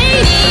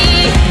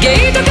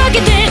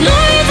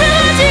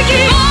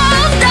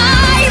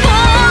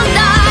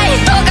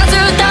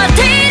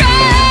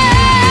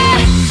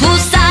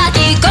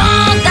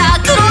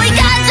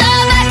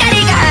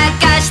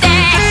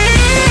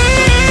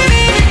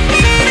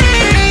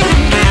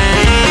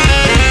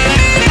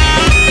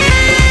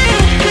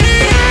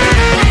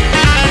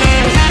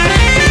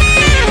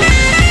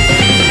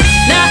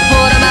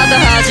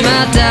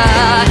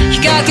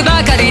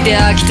て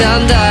飽きた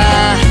んだ。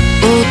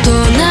大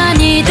人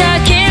にだ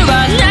け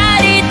はな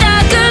りた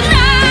くな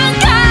ん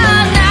か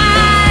な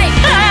い。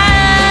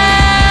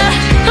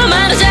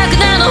まだ弱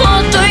なのほ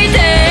っといて。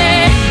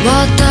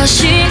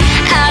私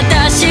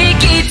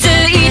気づ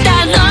いた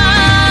の。ワ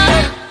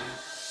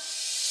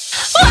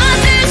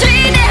ンツースリ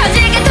ーで弾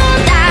け飛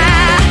んだ。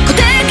固定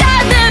観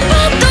念ポ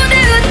ットで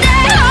打って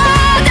ど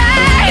うだ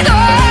いどう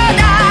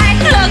だ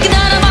い。6、7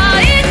も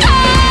いった。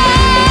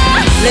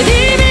レディ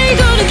ーメイ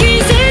ドの金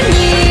銭に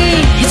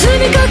歪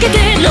みかけて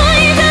ノ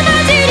イズ混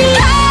じり。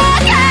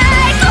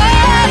後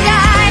悔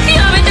や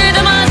めて黙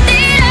ってい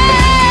れ。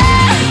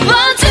ワ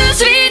ンツース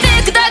リーで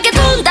行くだけ飛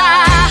んだ。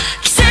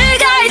規制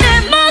外で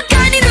真っ赤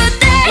に塗っ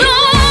てノ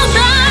ーな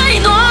い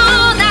ノ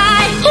ーな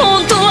い。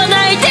本当は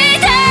泣いてい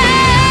て。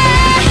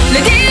レ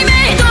ディーメ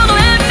イドの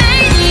延命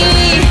に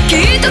き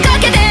っとか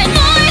けてノ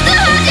イズ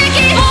弾き。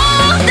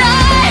問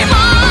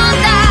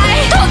題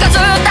とかず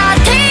っと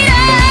っていれ。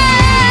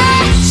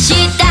下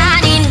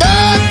にどっ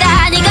た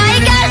苦い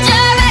感情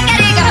ばか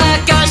りが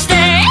発狂して。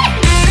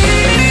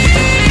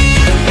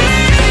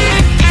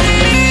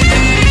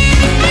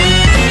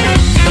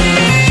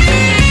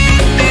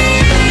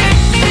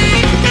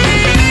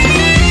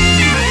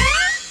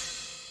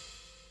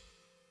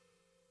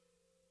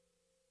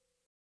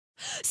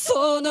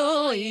そ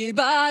の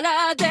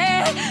茨で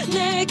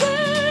願い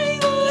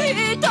を一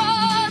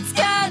つ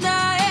叶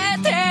え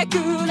てく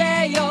れ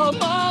よ。も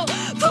う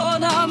こ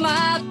のま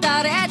っ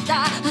たれ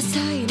た浅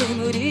い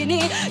眠りに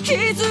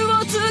傷を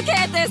つけ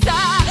てさ。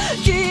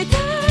期待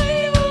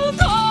を超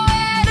え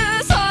る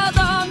そ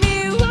の魅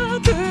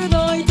惑の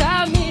痛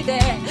みで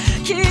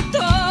きっと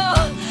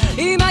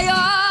今よ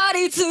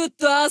りずっ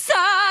と朝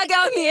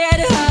が見え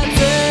るは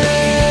ず。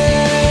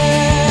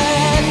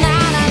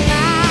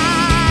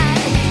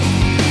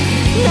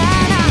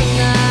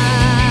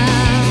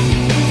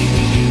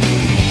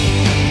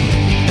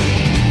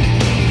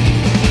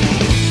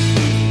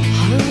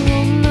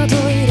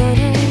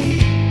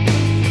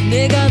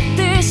願っ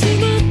てし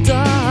まっ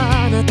た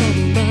あなたの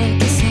負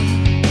けさ。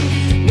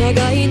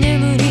長い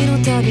眠りの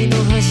旅の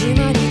始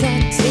まりだ。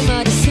つ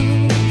まりそう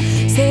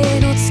生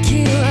の尽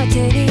きるあて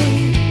に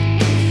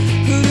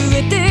震え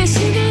てし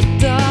まっ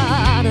た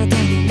あなたの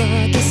負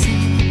けさ。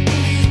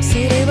そ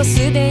れはす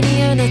で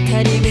にあな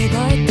たに芽生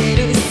えて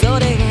る。そ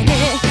れがね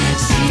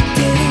知って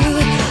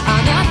る。あ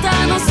な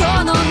たのそ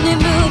の眠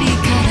り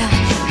から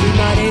生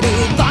まれる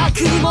爆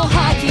も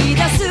吐き出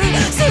す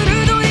鋭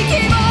い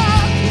気も。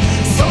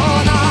そ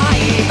の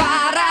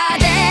茨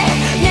で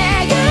願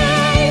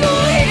いを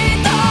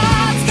一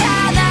つ叶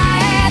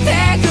えて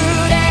く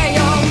れよ。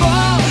も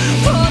う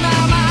この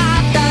ま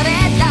ったれ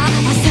た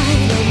浅い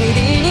眠り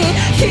に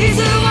傷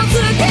をつ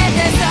けて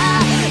さ。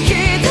期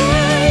待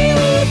を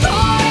超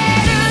え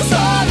るそ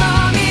の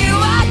魅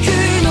惑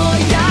の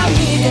痛み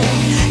で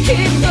きっ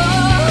と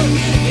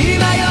今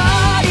よ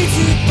りず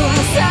っと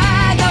朝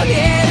が見え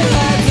るは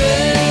ず。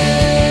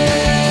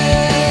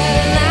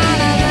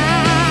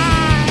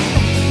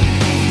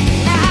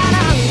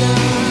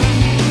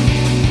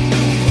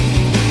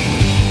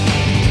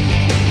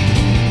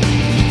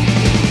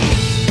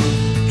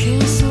謙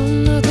遜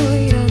など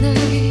いらない。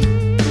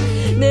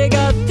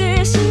願っ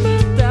てしまっ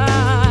た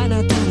あ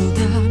なたのた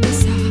め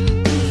さ。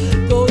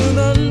傲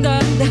慢だ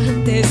な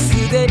んて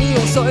すでに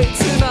遅い。つ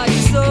まり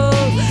そう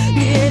見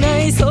えな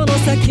いその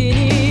先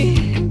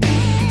に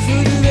震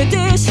え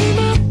てし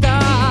まった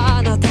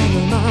あなたの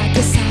負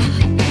けさ。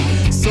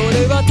そ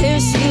れは天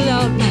真爛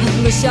漫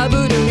武者震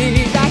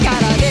いだか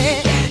ら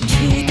ね。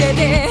聞いて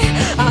て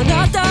あ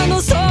なた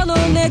のその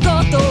寝言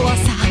は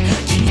さ。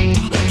き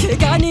っと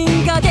怪我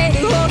人が出る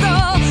ほど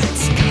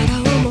力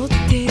を持っ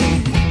てる。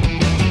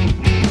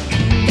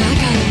だ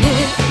からね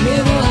目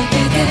を開け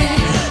て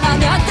あ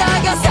なた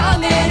が覚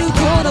める頃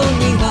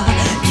には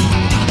きっ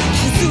と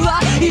傷は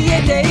癒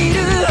えている。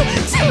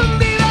準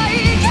備はい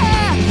いか。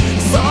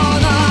そ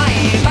の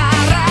茨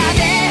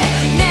で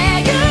願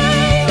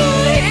いを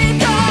一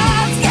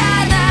つ叶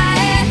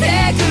えて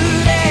く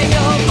れよ。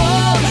もう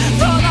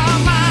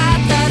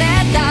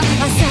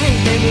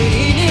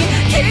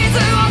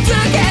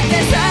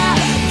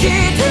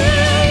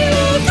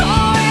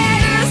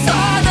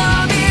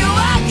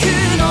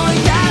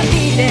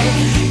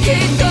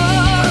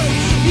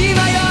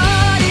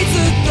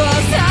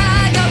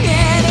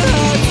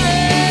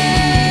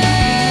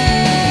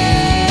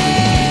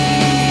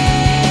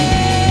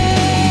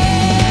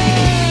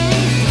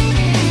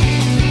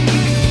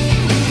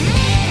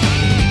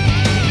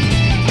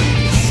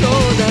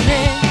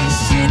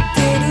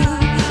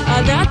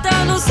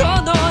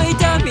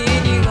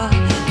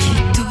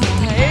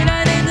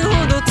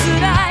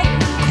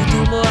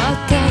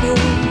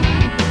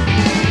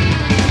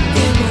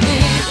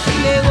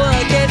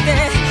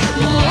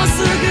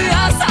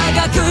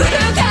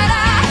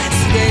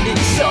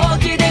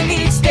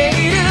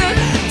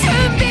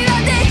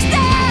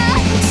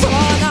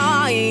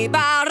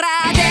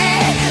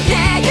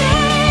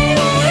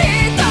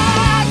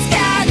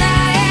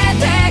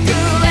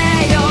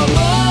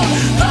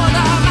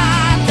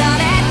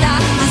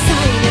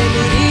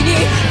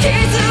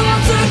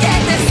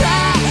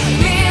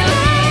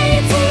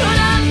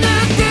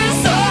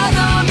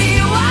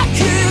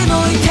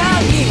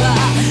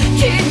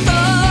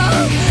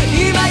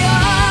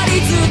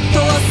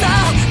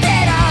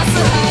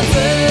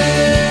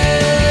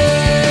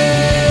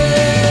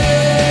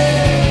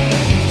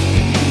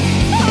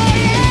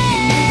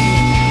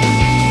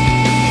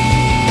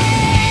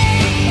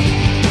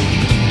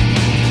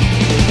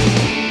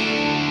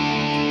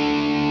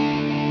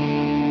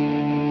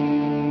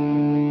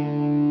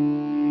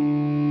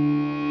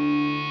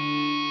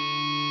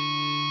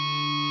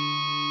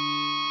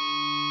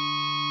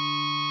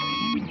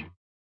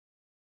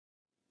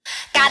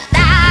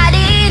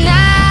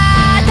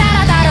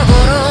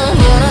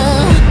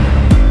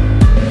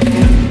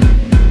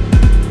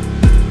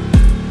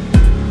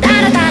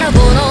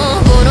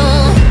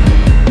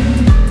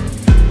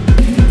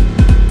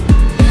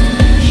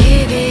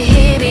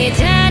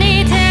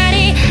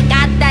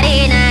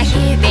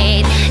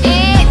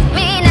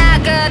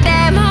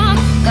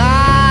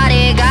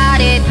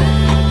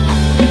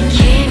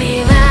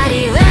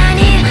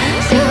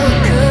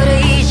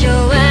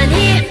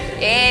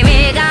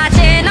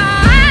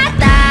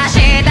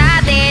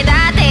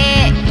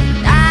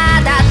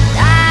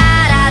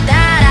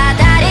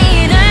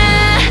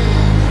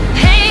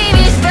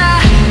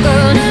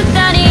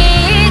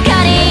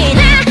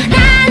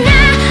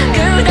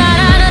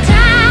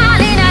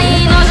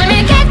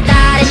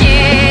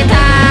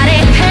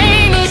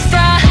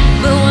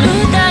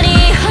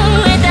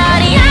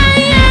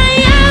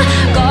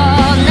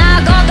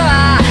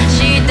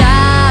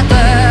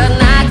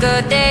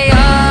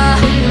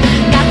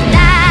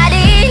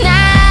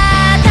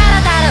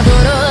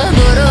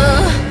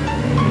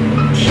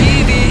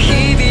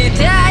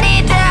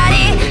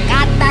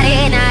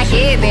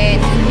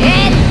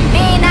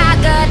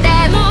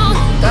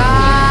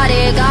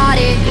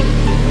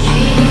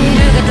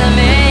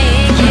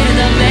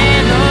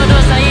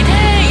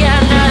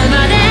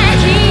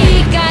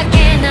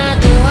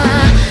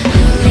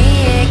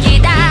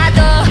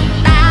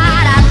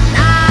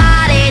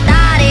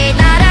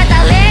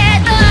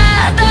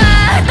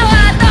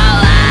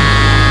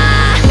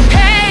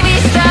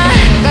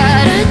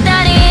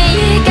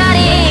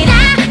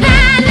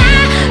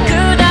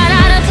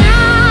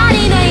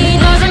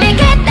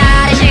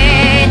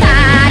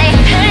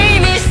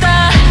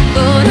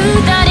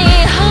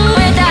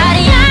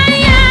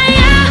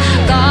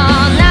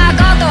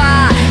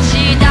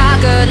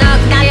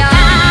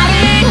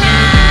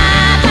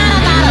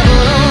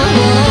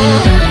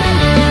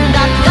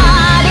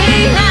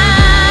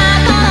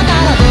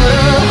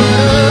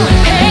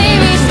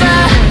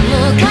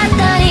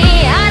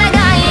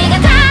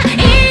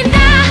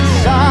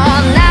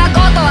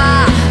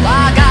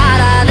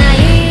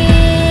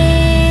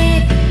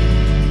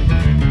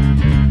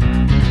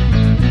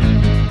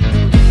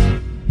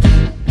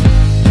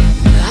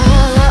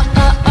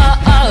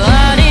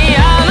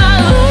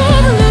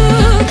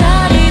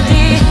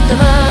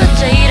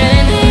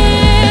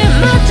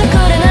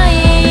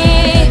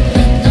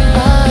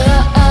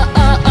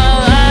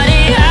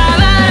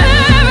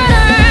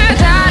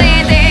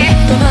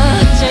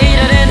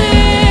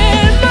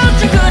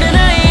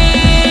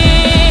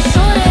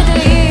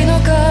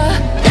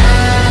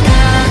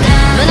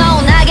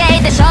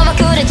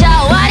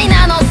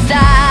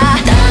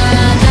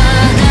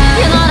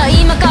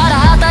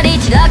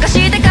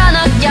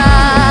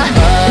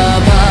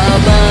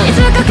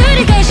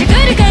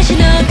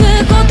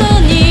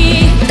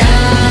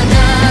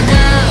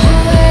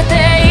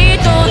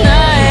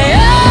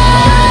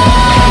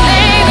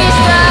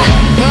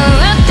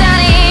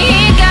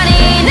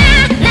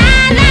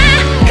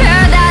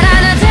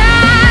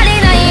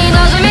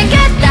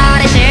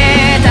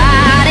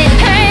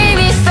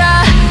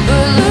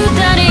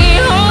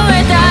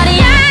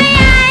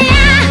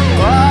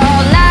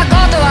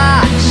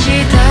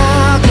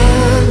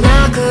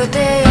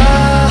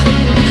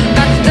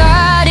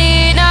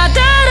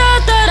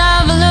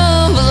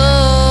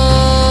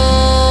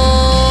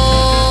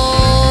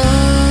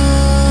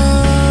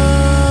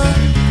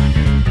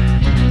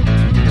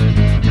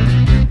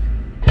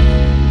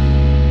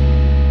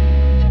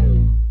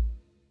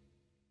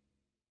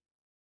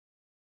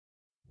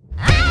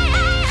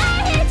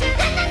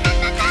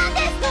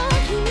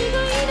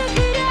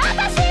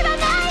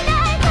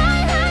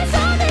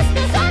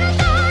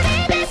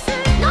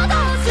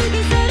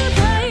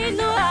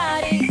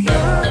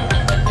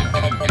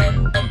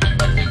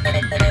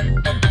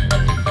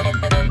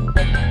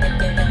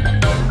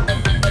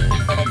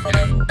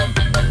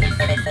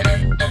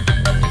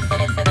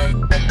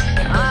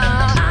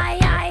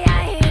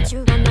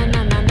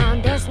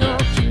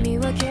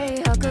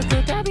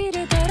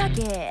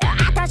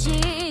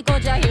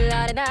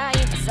れない、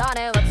そ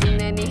れは常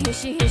にひ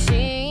しひし。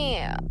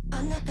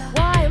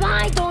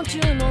 Why don't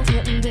you know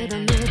全然ダ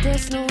メで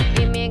すの。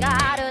意味が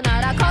ある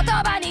なら言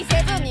葉に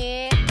せず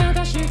に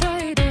正しい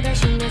態度で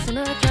示さ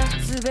なきゃ、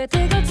全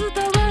てが伝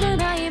わら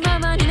ないま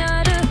まに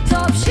なる。ト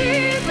ップシ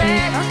ークレ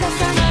ット明か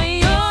さない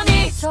よう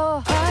に。そ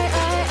う I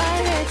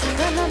hate you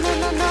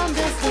なん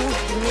ですの。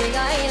君が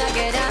いな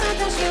けりゃ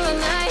私はな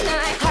いな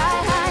い。は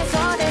いそ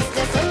うですって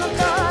その通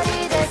り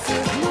です。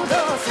もうど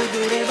うす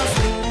ればそ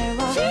れ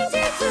は真実。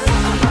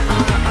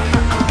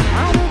あ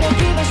るべき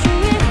場所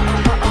へ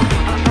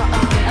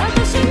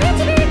私導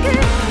く。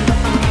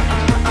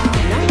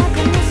奈落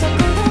の底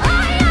のI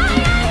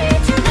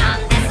hate you なん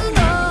ですの。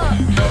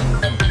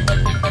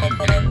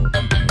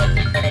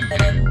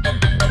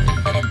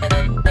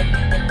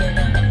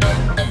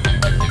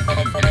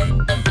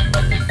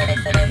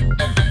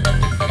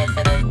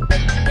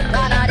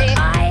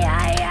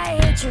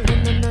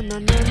な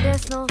んで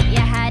すの。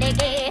やはり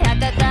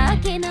赤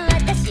きの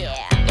私、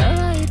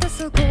乾いた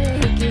そこへ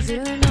引きずる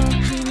の。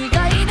君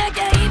がいな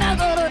きゃ今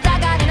頃だか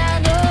らな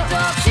の。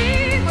シ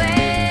ーウェ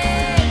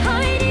イ入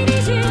りに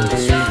じんだ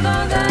衝動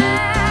が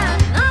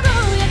喉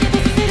をやけど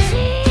させ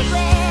る。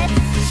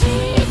シ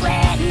ークレ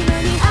ット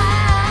今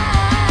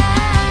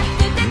に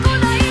出てこ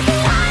ない。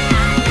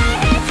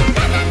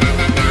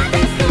なんで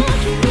すの。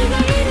君が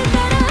いるか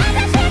ら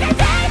私が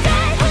大体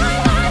そ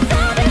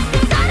うです。そ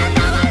の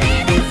通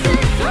りです。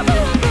私がいな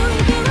い連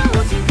中な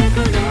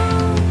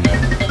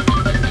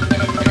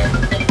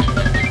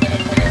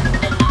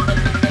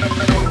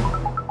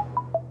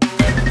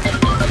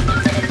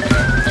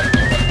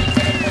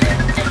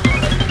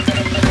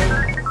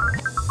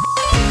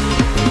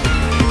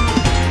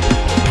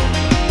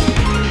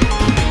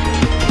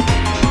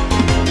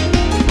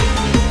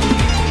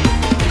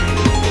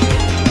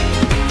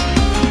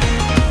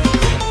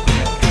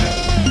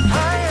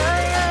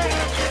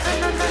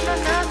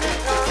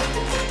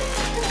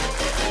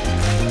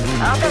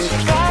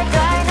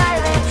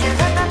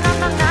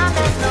んで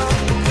すの。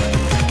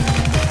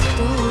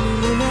どう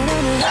にも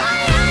な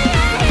らない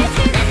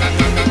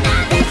な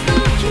んですの。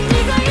君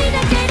がいな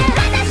けれ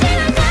ば私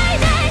はない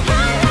ない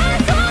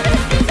そうで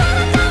す。その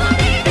通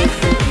りです。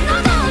喉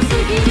を過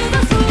ぎれば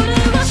それ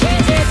は真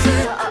実。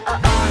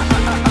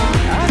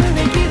あるべ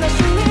き場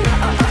所へ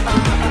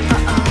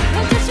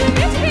私を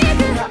導く。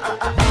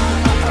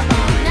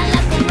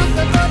奈落の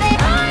底で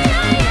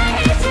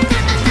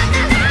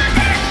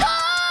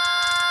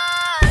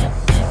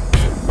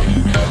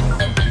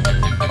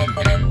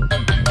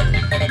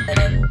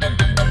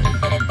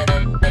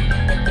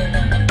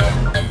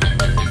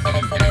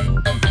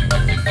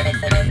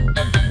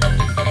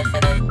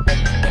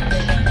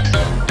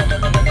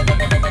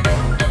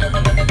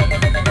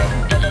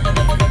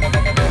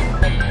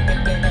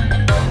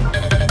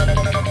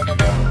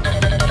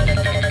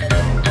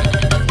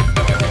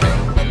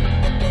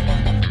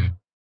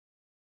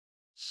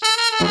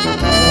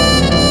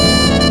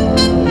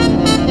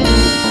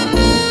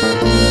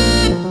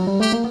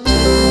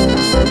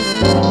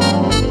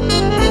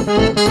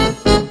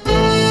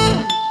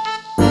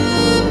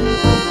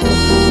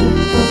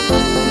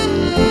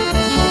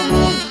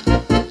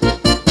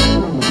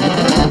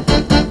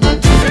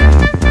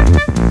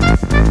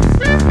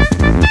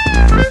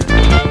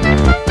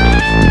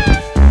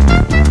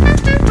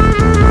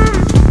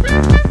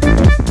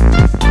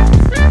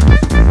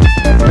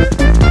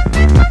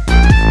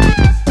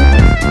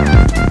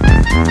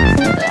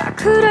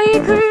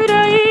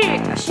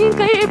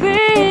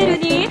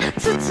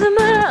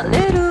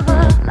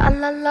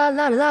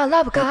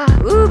ラブか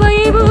奪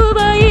い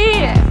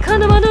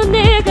叶わぬ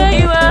願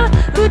いは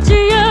打ち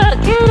明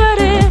けら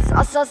れ、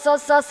さ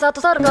っ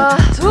と去るか。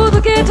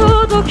届け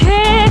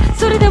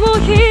それでも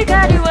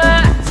光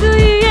はつ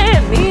い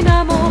え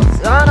皆も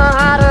その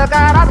遥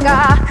かラブ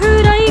か。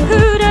暗い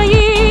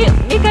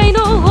未開の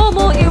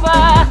想い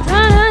は足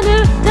ら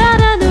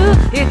ぬ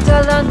至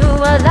らぬ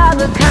はラブ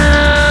か。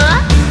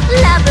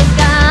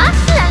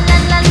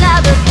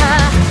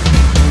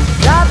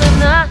ラブ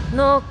な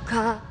の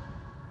か。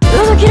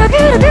キラか。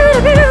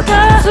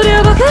それ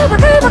はバカ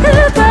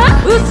か。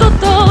嘘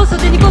と嘘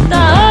でにこっ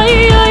た愛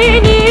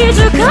に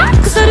ずか。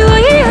腐るは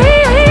い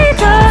い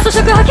か。咀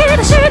嚼吐き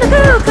出し抜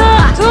くか。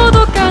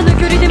届かぬ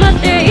距離で待っ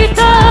てい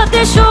たっ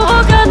てしょう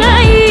が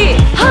ない。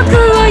吐く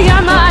は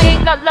やまい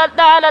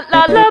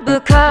ラブ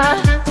か。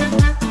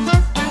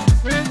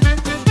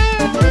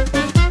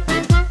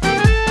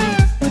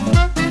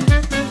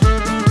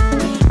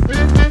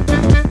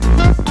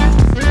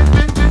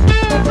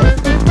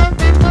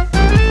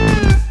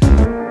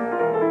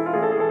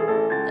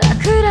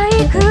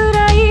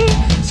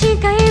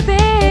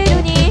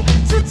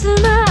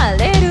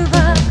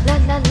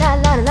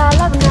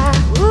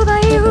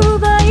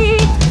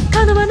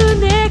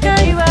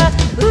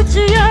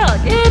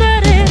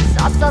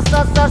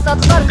さっ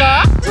と去る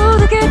か。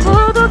届け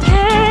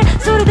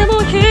それで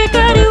も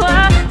光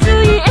はつ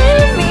いえ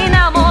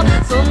皆も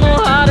その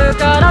遥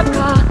かラブ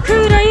か。暗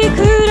い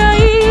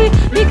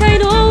未開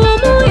の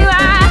想いは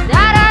足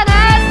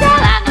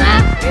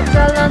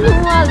らぬ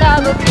はラ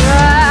ブか。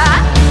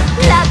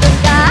ラブ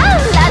か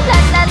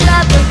ラ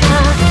ブ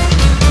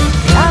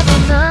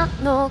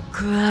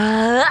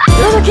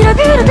キラ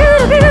ビューラビュー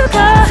ラビュー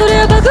か、それ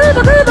はバグバ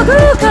グバグ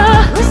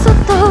か、嘘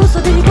と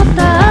嘘で光っ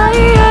た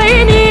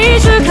愛に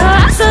一週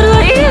か、それ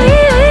はいいよいいよ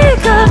いい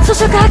か、訴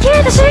訟か聞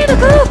いて死ぬ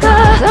か、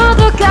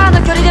どこかの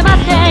距離で待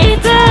ってい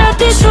たっ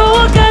てしょ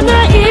うが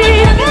ない。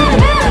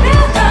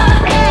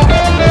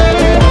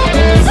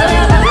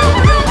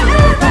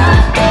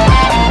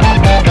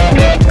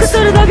そ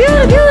れがビュー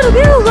ラビューラ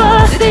ビュー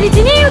はすでに地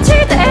に落ち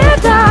てた、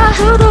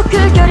届く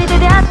距離で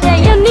出会って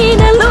嫌に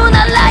なる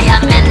ならや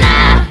め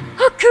な、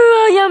僕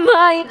はや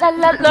ばいラ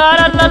ララ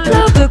ララ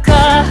ラブか、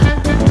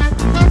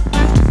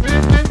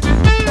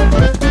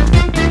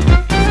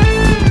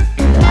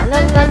ララ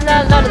ララ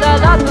ララ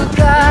ラブ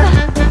か、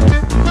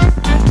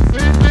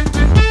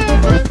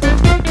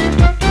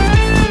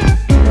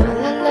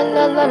ラ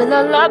ララララ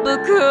ララブ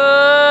か。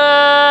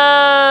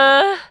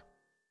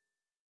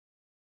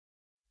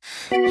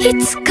い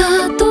つか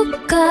どっ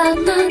かな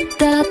ん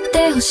だっ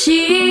て欲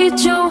しい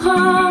情報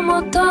を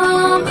求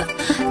む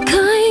皆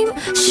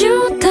無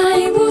正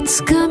体を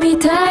つかみ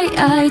たい、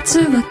あいつ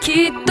は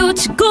きっと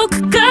地獄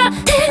か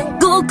天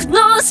国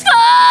のスパ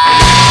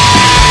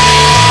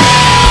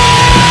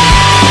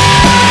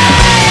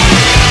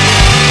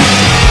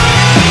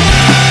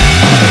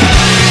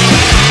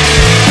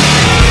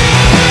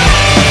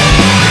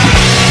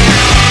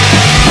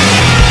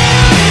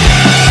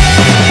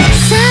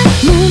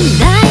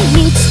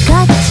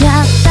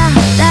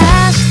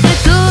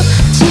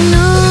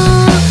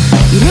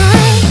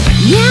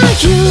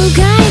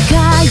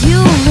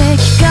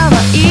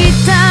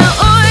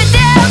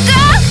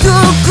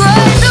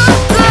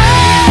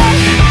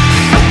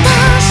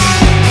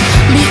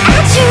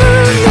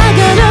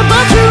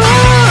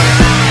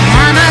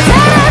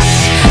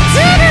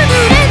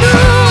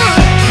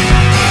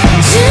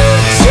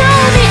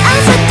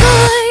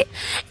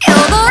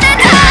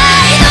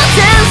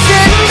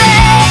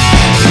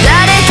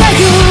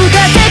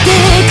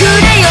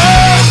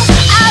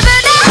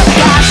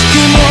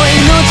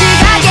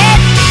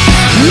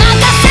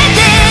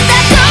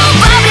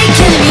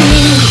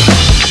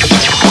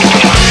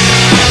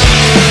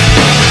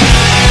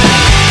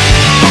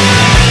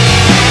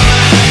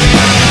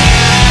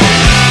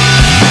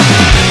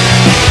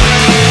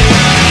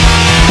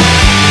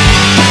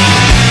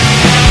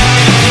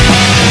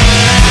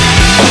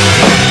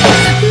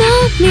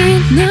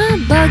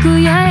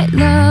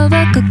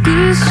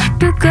隠し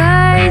深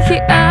い非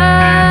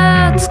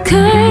扱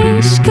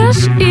い、しか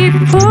し一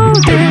方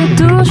で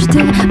どうし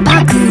て暴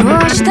露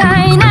した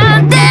いな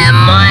んて思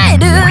え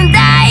るんだ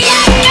や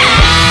っか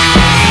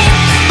い、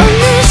お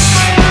主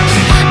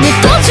ネッ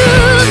ト中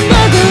な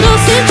がら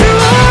戦場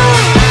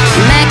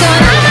目か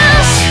らな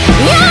し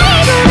や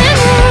いどれも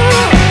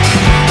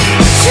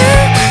宗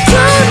教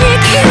に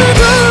際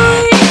ど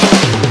い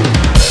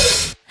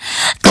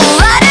壊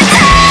れた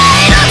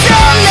いのそ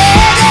れ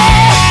で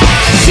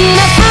死な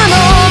すの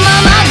ま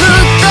まぶっ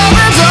飛ぶ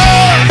ぞ、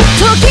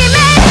ときめい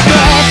て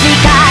深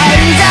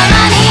いざま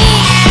に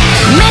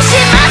召し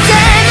ませ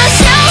まし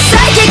ょうサ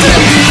イキック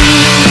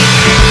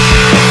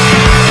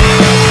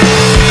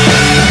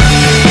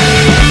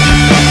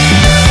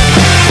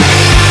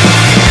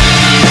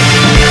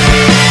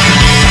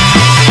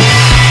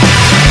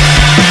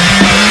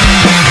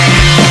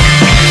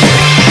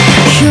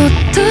ひょっ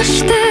と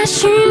して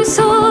真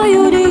相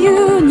より言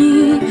う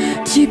に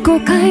自己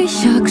解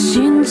釈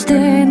信じ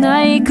て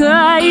ない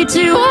か、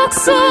一億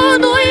層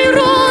の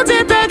色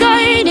で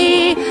互い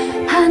に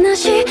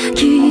話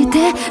聞い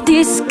て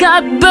ディス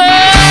カバー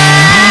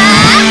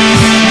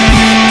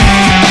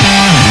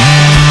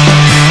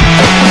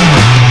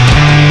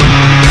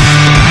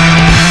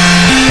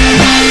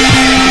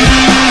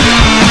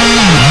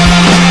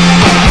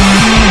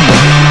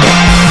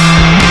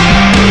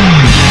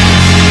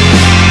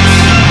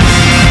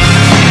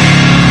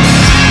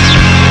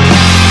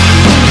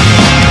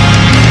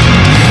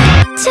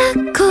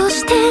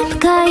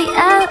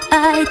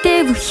相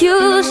手を比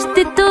喩し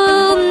て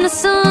どんな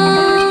存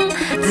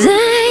在、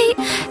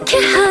気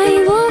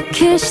配を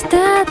消し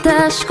た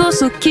私こ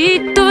そき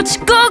っと遅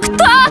刻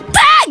と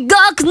天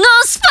国の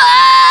スパイ。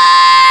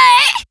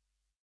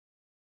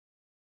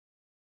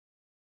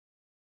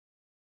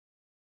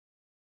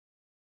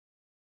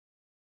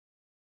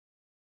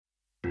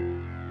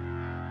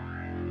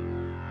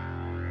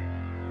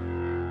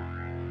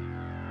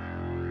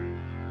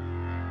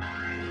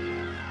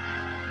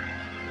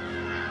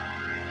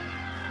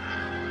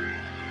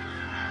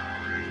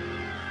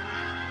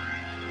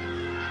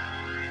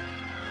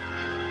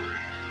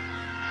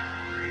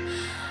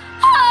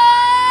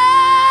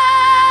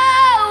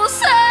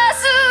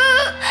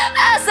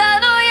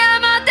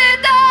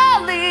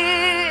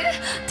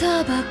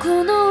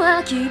この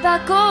空き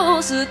箱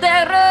を捨てる今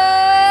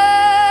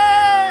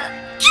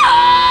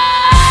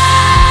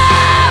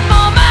日も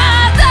ま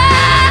た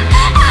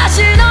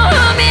足の踏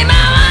み回ら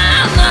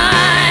な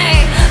い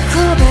小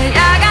部屋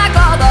が孤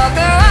独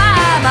を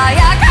甘や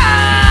か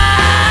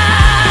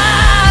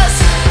す、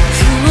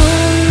こん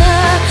な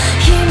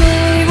悲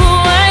鳴を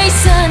愛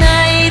さな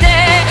いで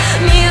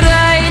未来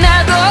な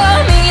ど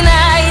見な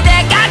いで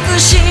確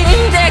信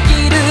でき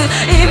る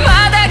今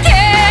だけ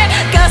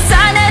重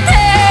ね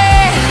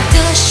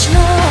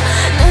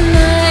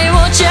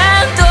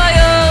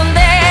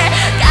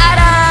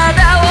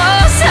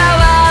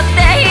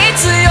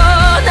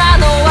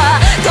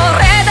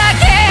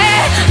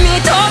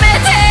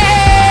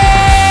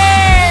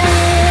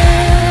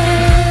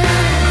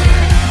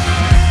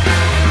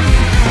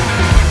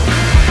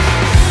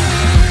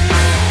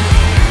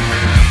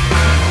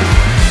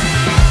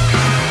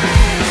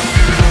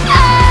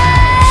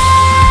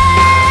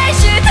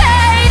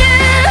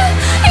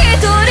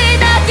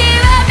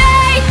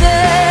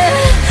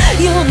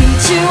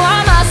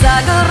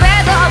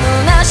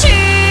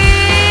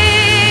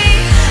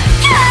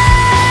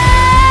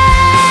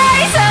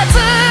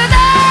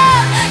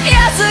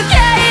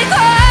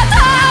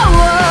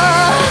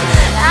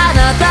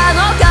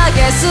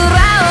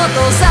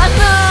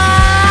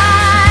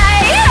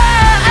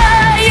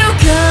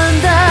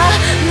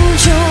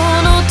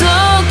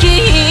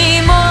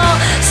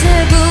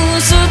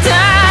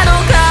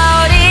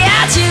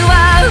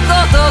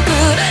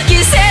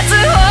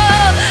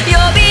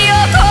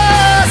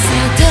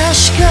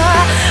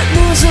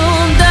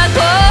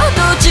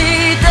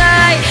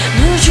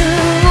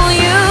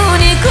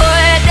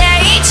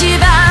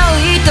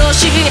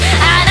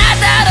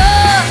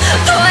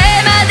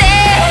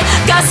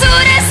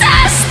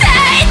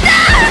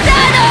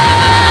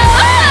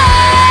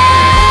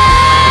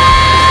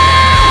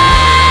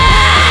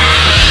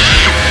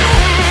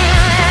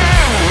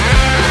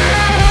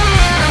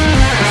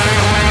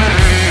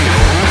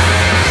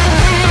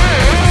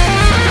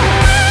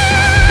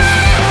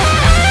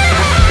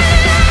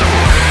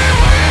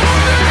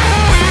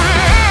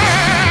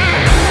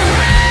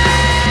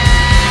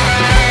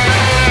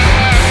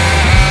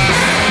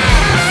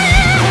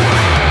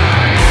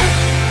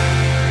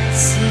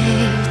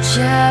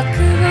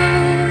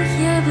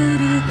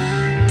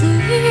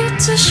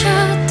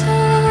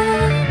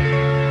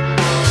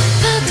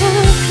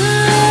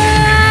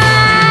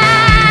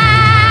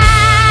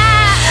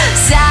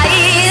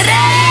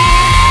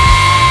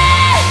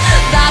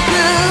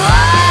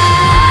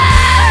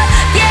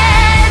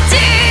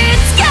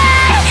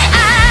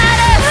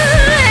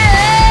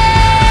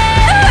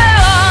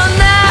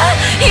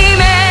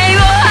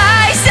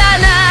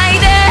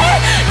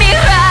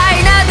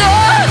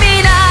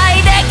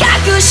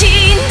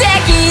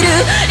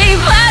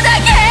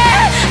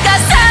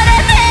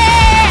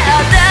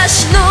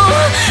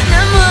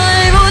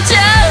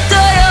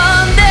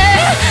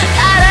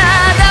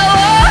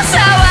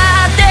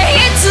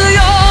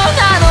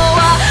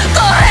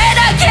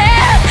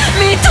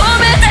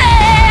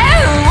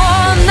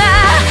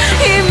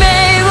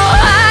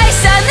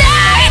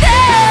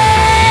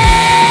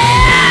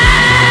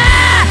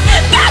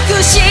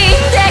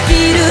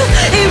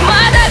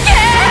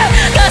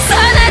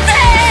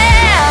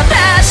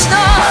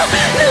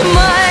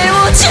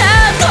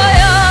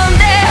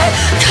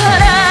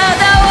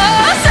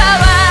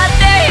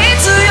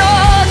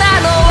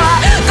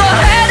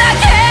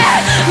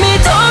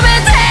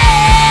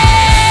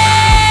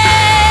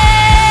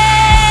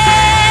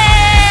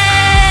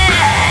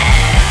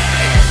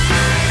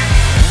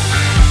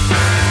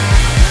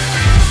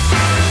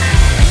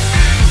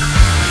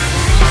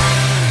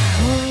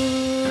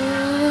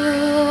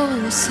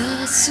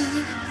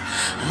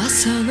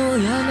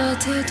は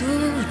手取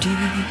り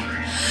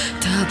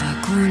タバ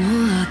コの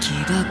空き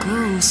箱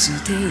を捨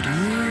てる。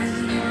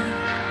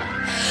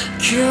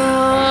今日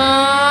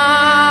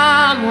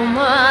も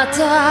ま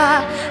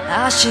た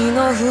足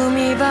の踏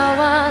み場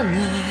はない。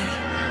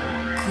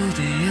小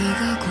部屋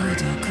が孤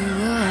独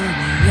を甘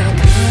や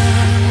か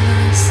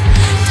す。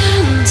タ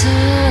ンタ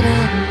ラ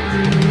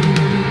ン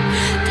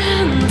タ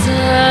ン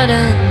タラ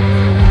ン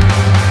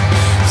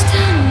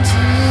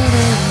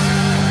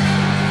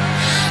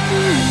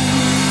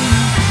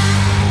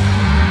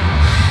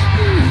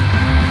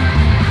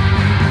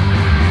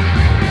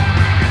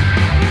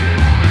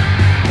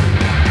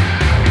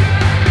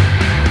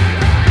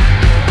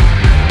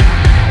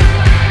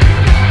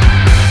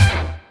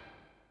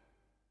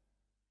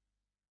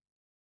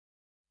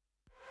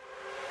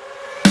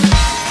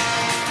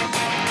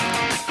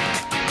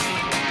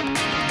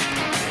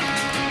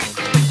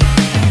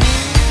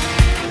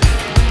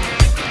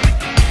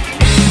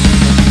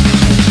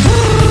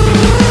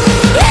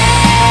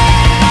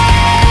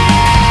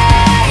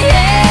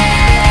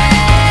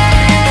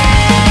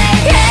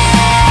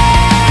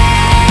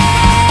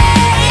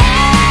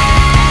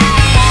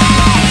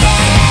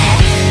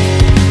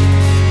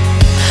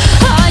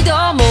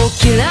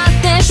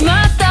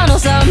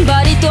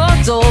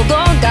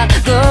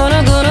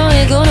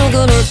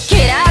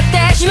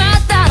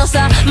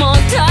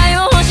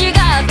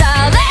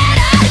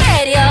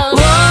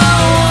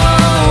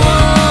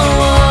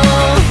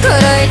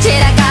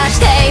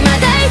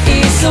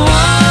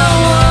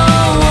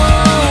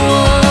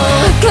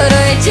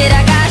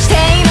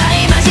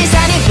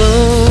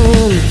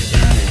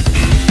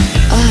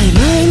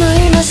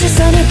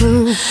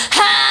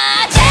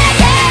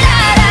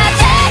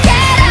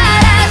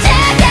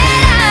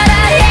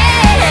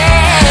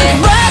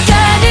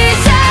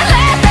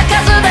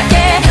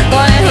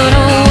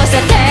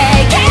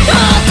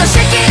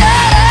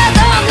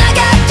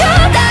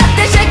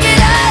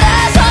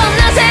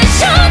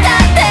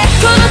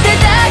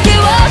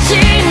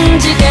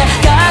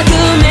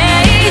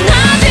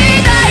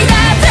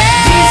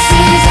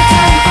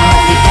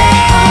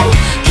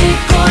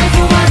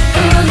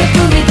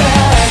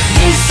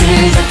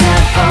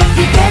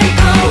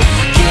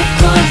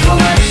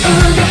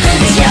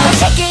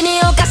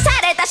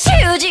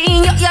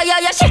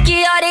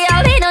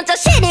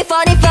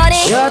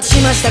し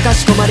ました。か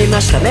しこまり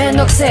ました。めん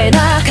どくせえ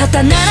な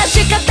肩なら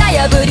し方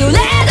破りレーダー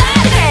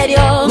レデ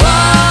ィオ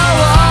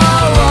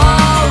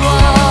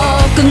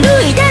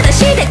脱いで出し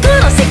てこ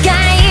の世界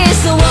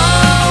そう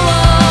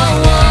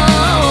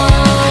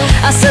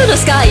明日の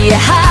スカイへ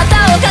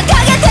旗を掲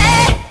げて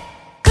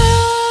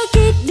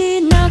限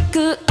りなく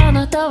あ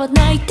なたは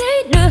泣いて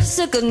いる。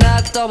少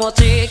なくとも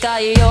近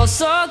い予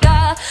想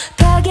が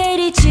陰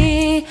り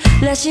散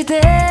らし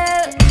て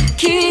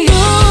記憶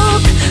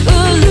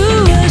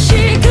麗し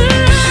く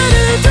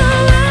とは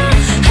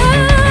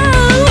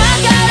わ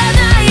から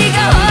ないが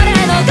俺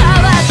の渇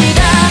きだ。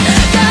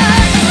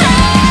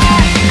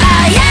あ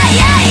や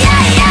やや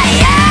や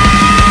や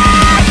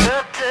ぶっ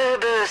潰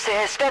せ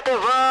すべてを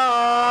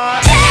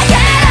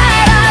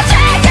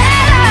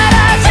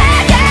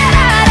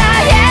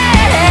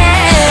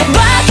バ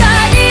カ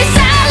にさ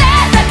れ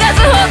た数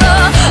ほど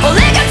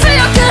俺が強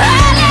くあ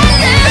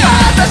れるほ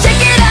どシャ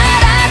キラ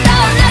ラど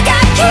んな楽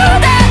器だ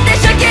って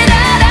シャキラ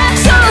ラ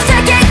その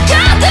先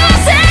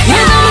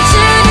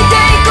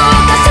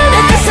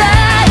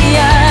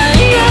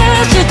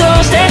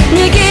握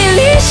り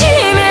し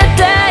め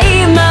た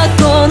今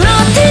この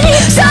手に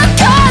そっ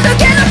と抜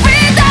けのフリ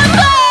ーダム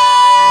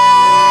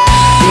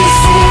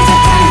This is the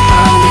time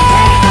only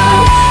day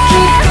on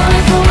Keep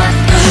going for what I'm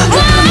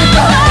gonna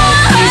go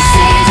This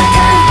is the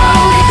time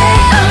only day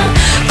on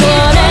こ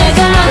れ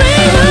がリ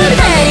ム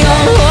レイオ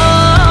ン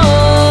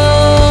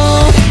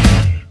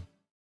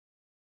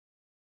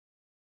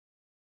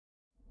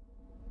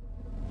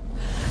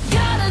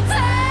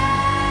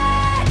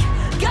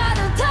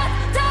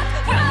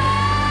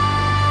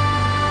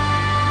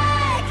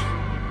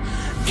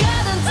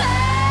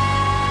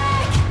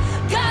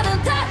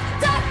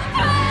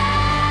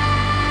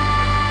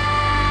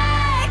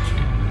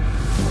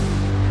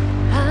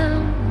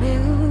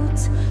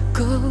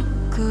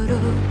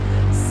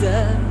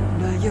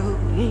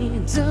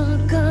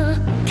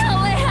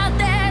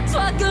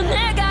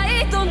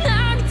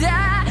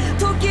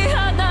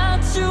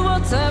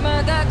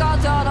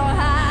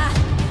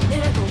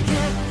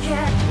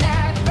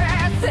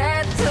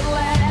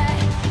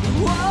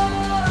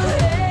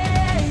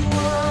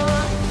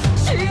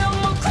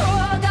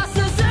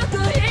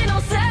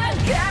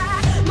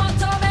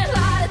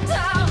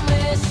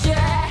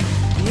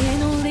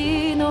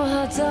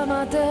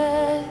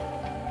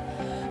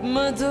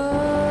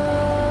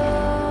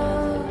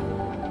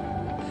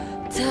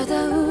た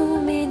だ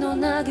海の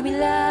なき未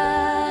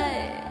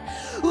来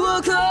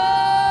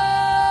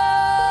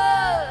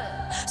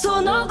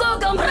その後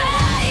が無礼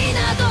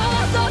な道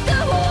徳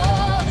を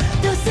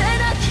出せな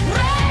き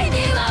礼に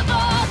は忘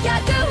却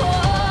を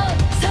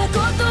さこ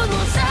との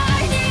際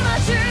には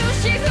終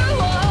止符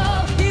を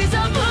いざ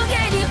無限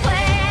にプレ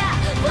イ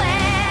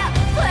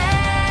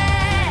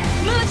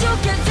無条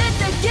件絶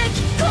対激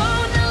高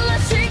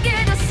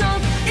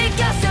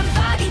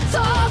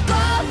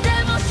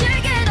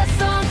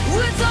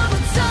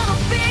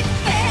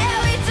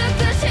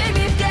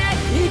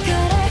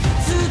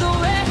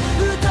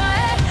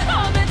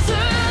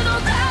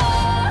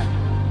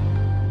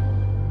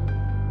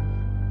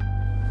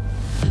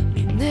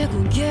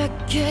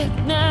Get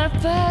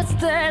nervous,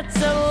 that's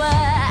a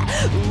lie.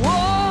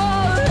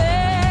 Whoa,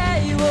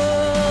 hey,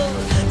 whoa.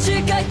 誓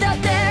い立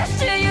て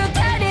私有手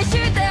にして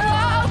ほ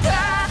うか。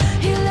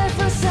ひれ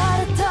伏さ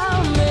れた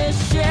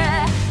飯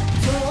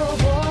逃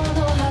亡の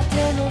果て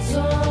のゾ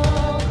ー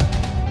ン。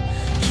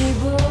希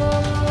望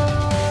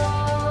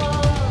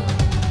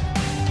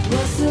忘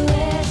れ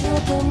しの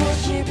灯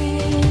火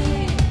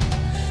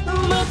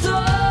まと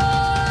う。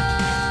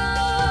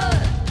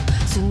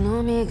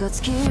海が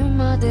月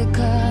まで奏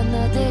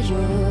でよ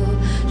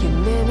夢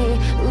に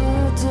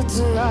うつ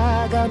つあ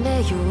がめ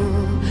よ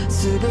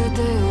全て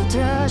を照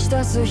らし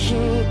出す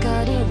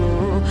光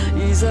を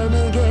いざ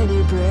無限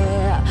にブレ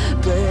ア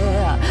ブレ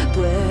ア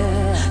ブレ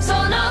アその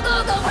後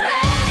がブレ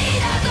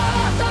イだと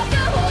特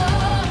報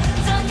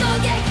残響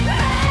撃フレ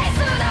イス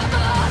だと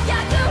逆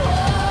報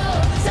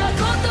さあ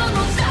ことの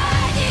際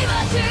には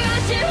終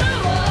止符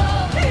を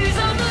い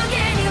ざ無限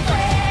にブレ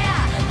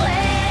アブレ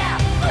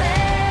アブレ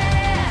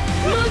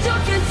ア無条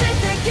件つい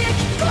て激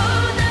高な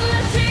ら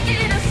不思議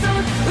なソ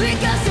ン We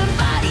got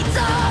somebody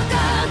talk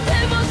で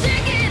も不思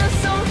議な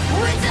ソン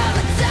Without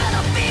a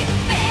shadow big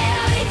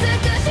bear 慈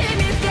し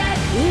み深い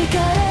怒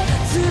れ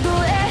集え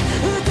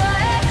歌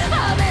え破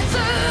滅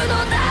の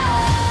名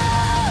を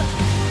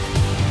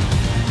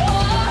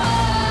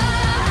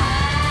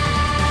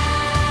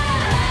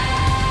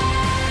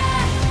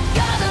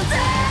Gotta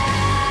take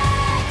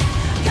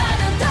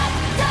Gotta top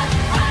top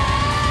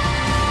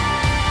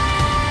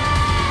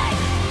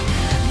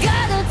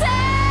Gotta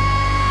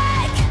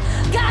take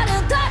Gotta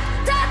top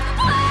top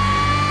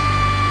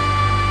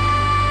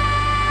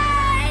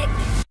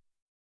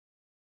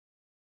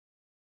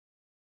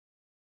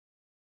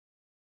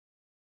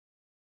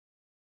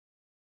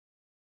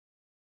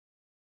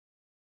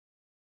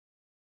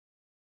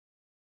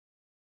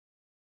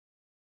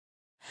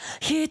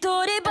一人ぼ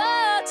っ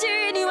ち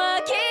に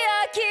はキラ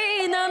キ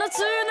ラのつ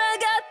なが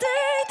って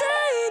いた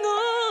いの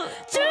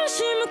純真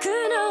無垢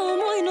な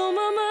思いの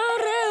まま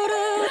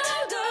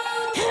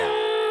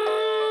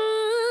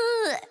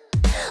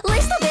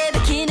リストで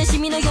不気なシ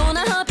ミのよう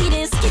なハピ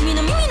ネス君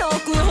の耳の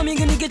奥のハミ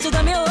が逃げちゃ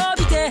ダメを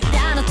帯びて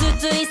あのつ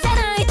ついせ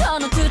ないと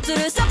のつつ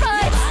るサプラ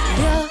イズ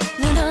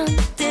料理なん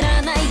て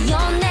らないよ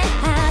ね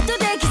後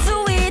で気づ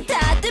い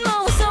たって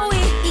も遅い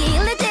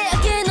入れてあ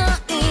げな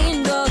い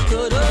んだか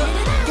ら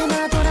手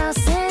間取ら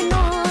せ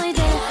ないで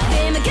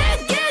Baby get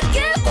get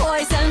get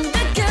boys and the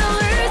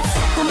girls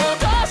ごま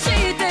かし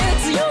て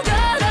強が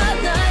ら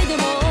ないで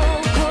も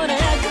これ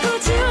心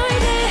地よい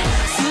で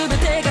全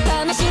てが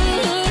楽しい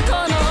こ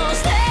のス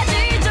テージ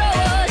上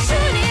一緒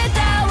に歌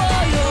おう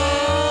よ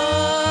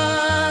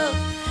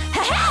は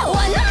はわ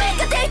なめが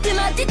出て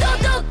待ってド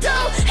ドド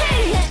ヘ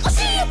イヘイ教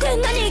えくれ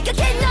何かけ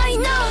ない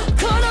の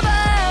この場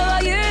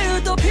はユ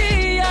ートピ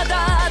アだ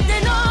って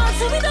のつ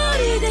みど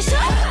りでしょ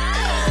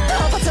突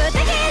発的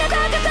な高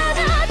さ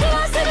なんて忘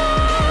れな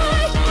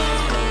い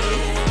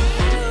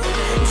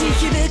慈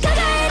悲深が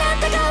選ん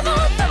だかも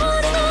ったもの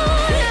の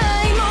な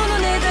いもの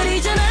ねだり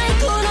じゃない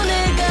この願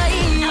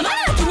いあま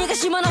ら君が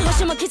島の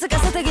星も気づか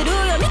せてあげるよ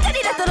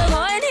光だったら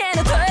前にへ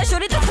の問い処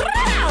理とフラダ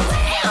ウン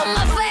On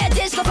my way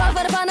ディスコパン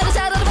パルパンダのシ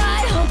ャドウバ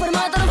イ本パルマ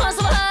ートのファン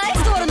スはハイ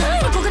伝わらな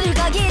いのここにいる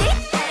限り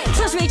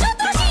久しぶりちょっ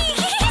とらしい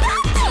ヒヒヒだ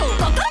と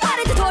心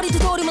割れて通りと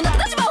通りもなく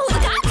立ち場ほど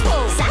ガッツポ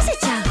ーさせ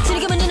ちゃう死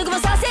に組にぬくま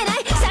させな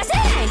いさせ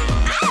ない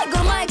I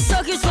got my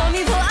so you saw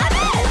me for a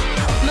bit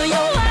迷わ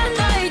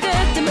ないでっ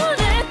ても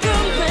ねく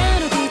メ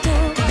ロディーと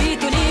ビー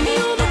トに身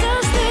を任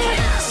せて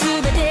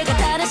全てが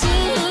正し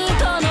い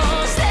この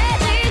ステ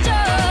ージ上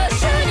一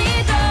緒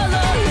に歌ろ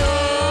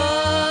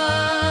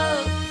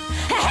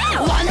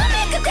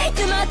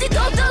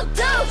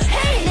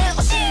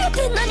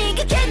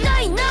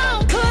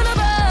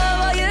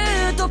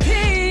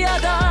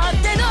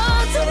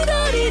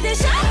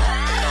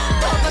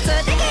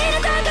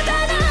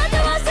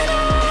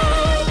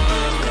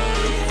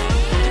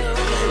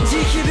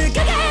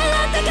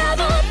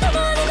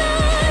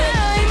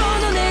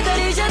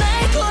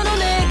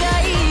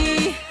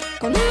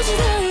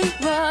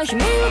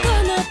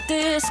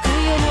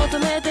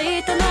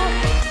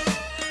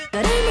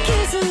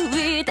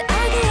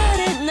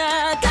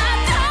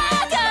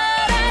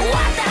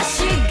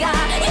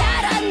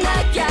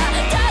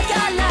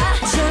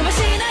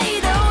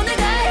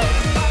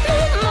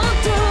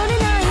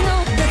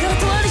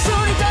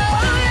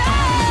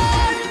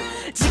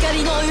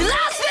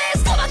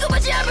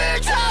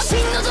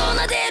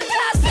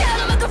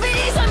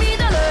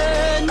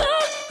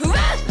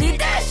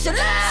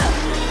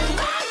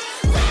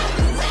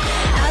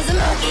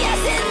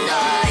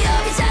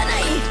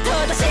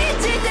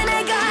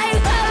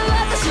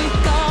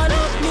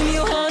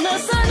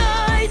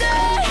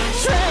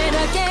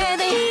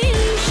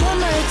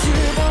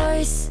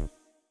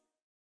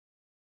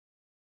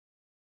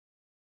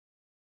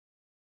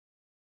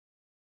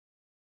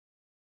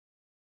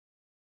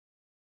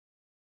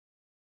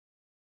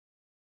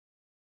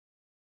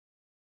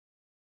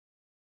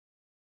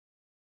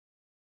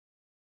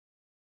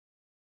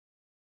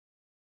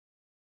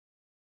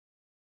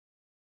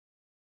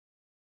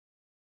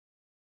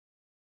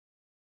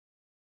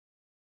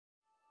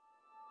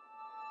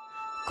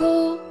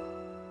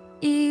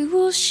恋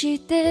をし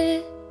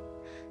て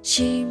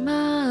し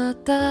まっ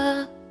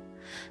た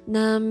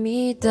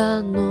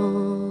涙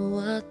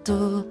の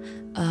後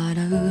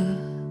洗う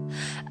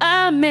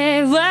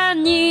雨は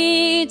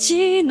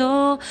虹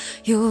の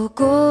予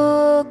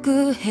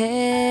告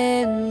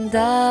編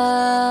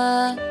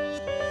だ。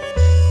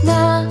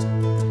な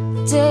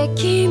ぜ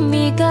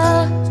君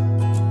が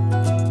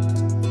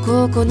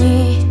ここ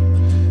に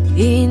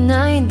い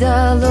ないん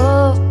だ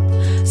ろう。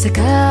世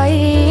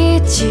界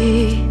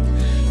一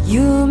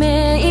有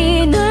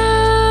名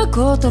な言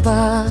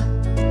葉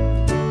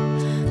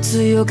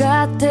強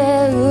がって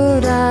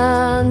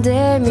恨ん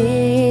で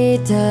み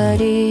た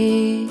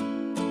り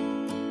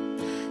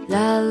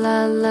ラ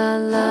ララ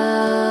ラ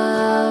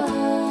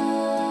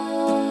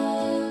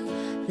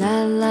ラ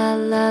ラ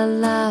ラ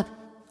ラ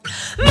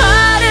ま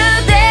る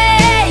で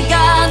映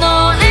画の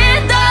エ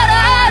ンドロ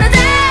ールで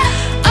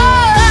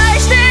愛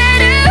して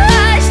る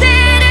愛して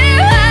る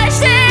愛し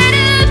てる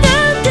な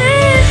んて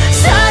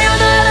さよ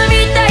ならみ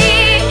たい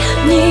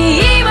に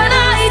言わな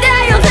いで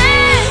よね。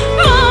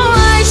もう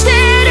愛して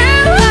る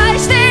愛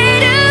して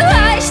る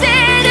愛して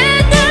る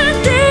なん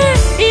て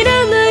いら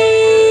ない。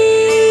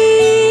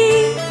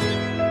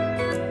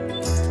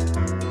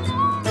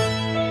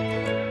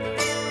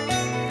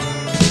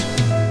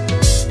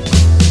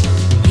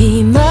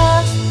今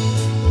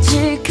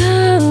時間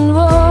を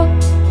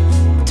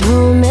止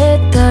め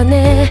た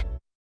ね。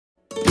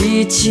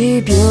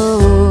1秒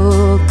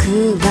く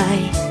らい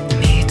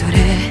見とれ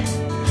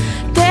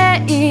て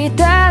い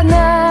た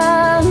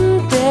なん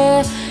て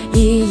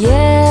言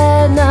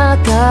えな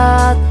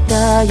かっ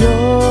た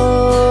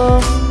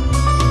よ。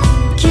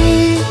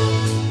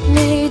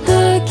君だ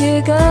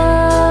けが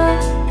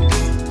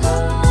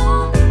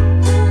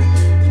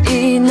い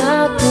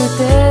なく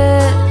て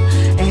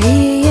永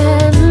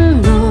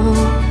遠の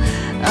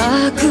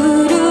来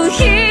る日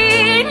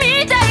み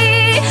たい。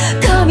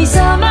神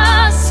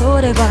様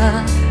それ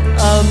は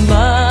あ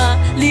ま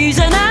り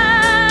じゃな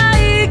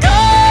いか。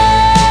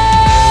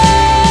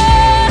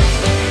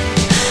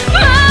ま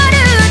る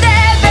で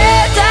ベ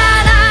タ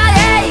な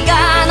映画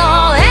の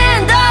エ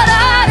ンドロ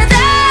ールで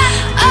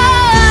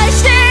愛し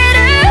てる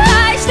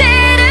愛して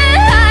る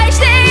愛し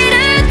てる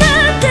な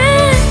んて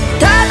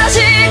正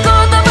しい言葉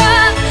が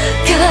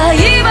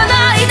言わな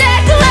いで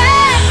くれ。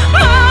も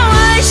う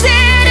愛してる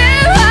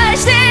愛し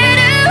てる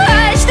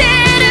愛して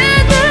る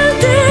なん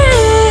て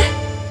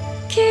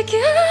聞き飽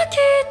き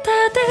た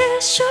で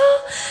しょ。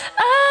あ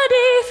り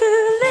ふ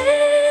れ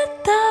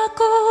た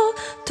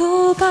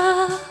言葉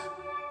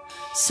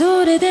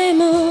それで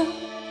も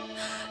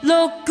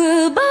ロッ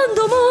クバン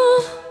ドも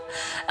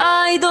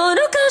アイド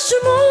ル歌手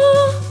も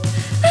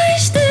愛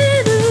してる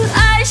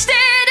愛してる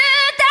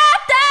だ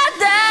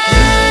だ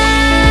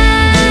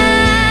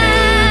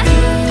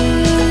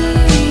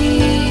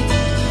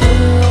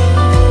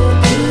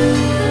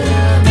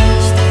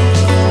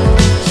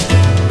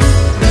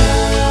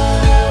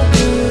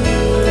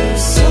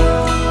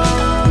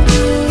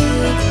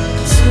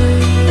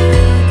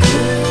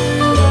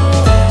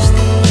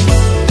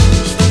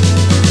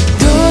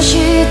どうし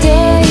て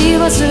言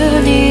わず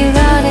にい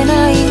られ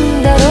ない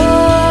んだろう。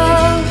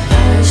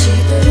愛して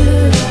る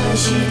愛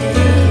して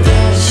る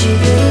愛して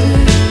る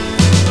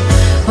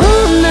同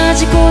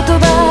じ言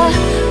葉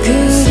繰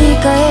り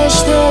返し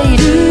てい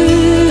る。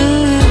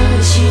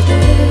愛してる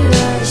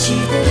愛し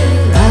てる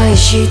愛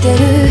してる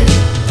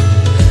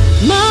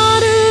ま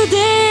るで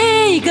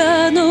映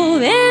画の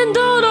エン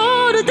ドロ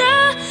ールだっ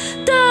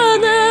た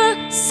な。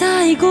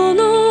最後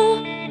の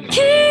君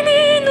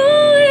の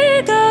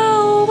笑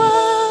顔は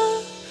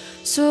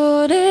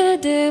それ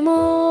で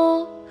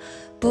も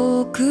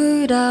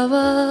僕ら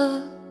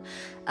は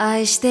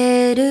愛し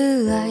て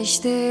る愛し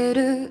て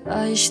る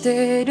愛し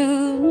てる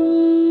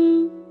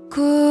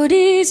懲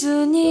り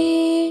ず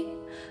に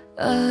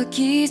飽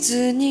き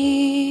ず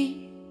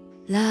に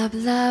ラ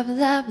ブラブ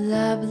ラブ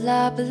ラブ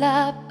ラブ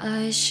ラブ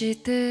愛し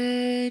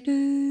て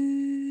る。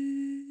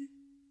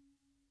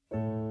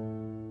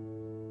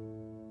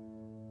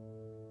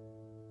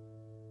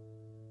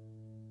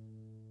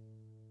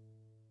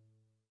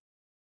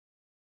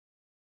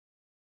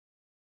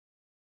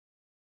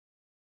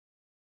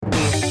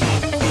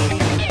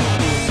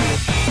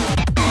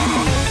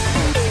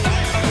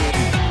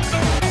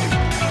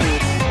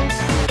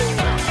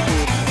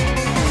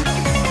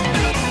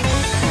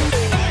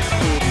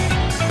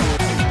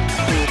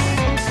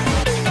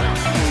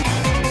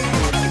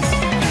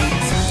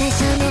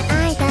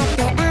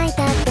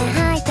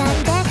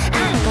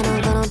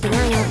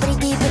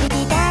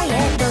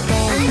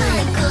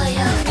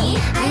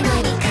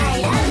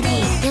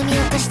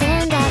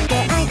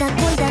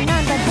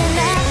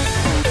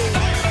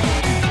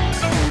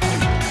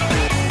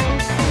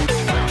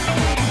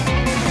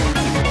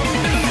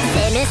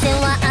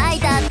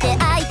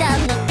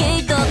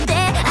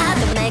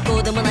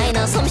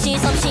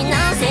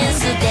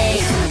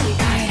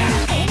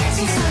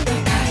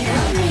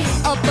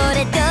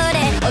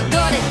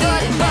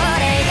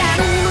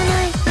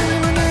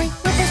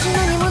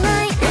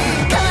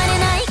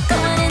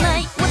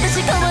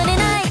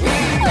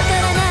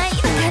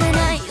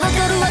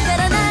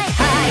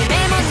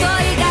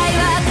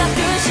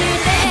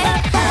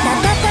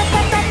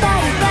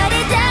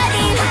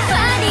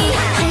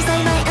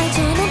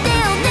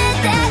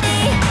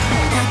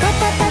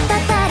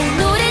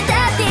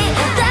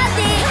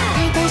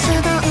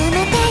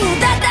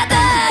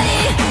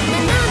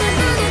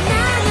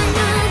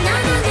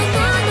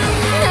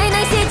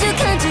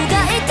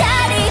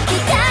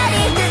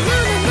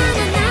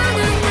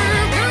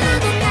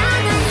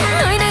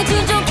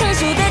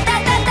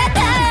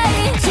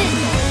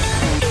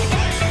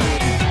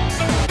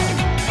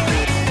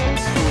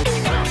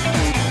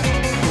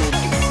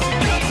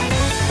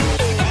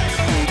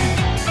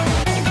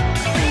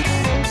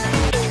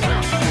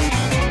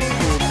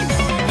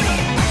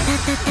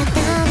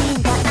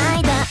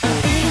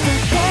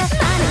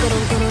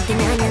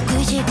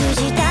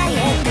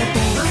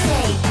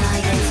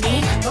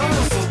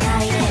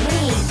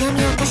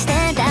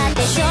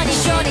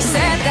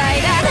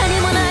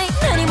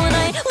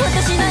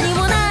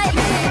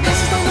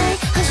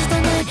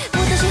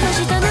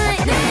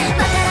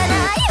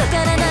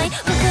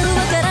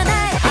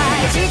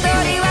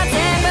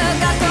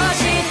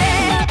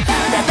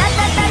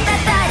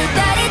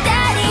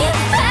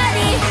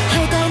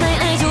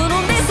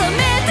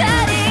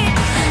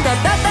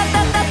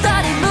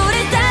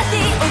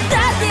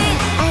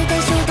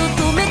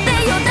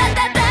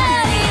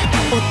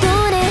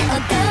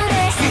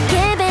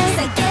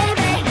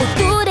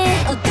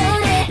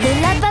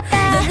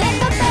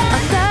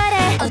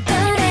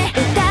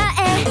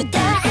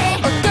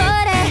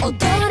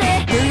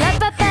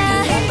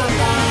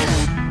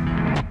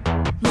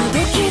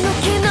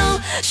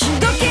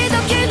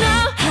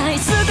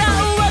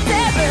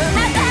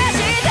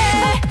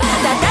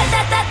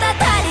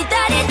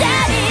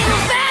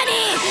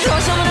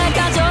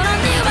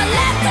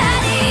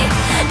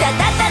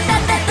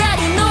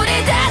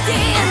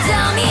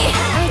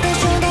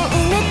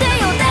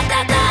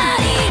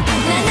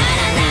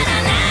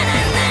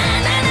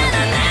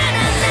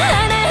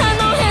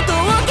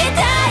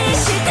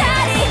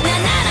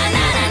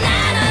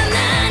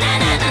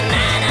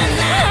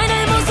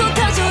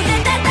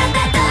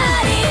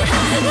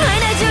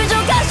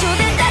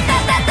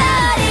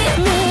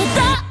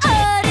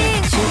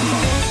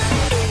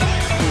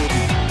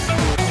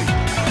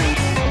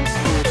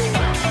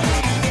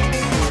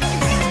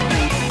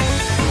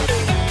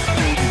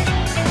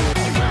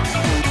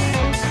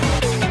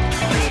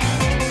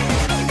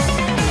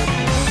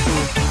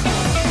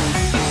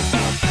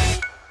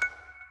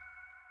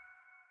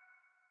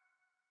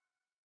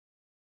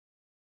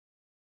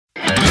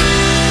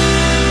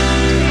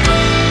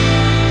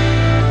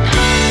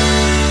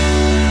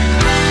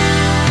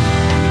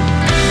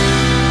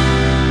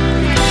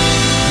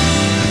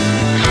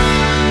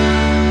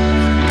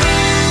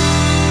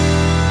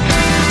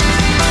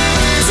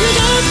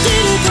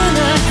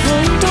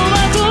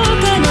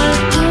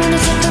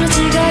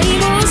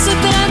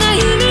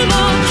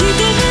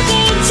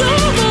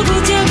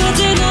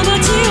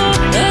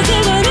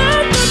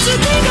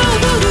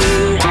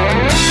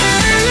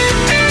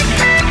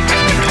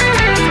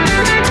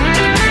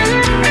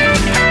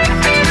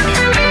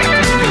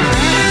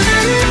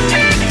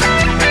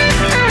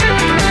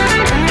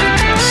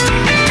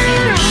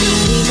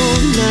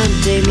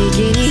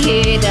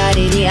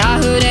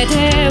溢れ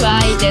て湧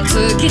いて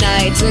尽き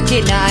ない尽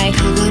きない。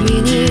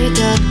鏡に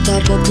立った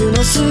僕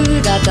の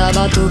姿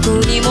はどこ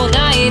にも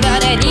ない、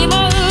誰に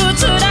も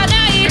映ら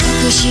ない。隠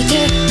し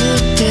て塗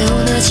って同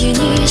じ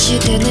にし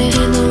てね、手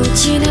の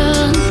内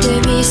なんて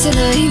見せ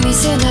ない見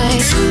せな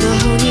い。スマ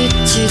ホに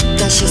散っ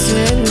た視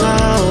線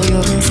が泳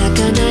ぐ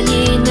魚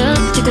になっ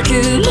て呼吸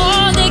も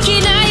で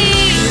きない。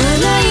言わ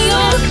ないよ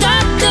だ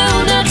って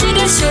同じで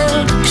しょ、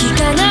聞か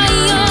ない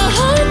よほ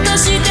っと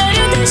してる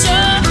でしょ。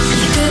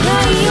行かな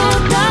いよ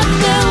だっ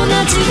て同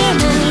じで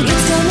も、いつ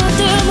かなって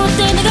思って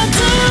願って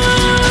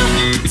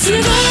繋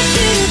がって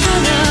るか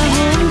な、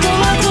本当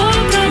はど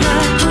うかな。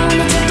ほん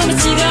のちょっとの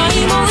違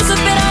いも薄っ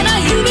ぺらな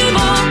夢も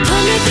跳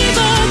ねてば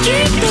き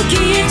っと消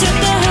えちゃっ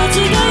たはず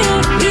だよ。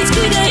いつく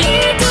でい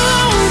いと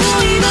思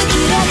いはキ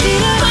ラキ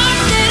ラ待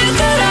ってる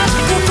から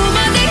ここま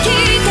で来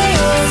たよ。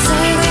最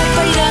後やっ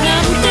ぱりだ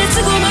なんて都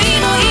合のいい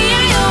の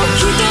嫌よ。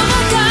人も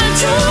感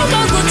情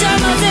もごちゃ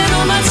混ぜ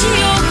の街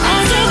よ。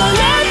あざ笑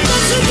った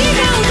月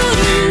が踊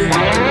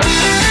る。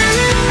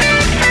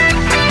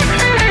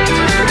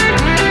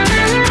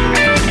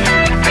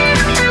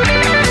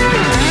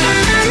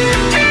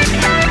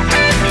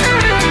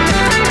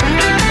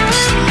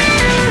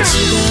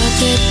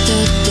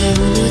同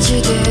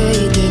じで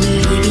いてね、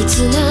秘密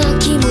な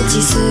気持ち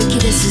好き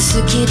です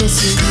好きで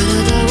す。体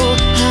を張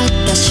っ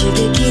た刺激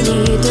に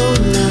ど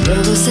んな汚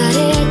され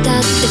た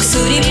って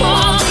薬も効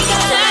か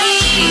ない。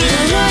言わ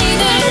ない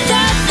でだ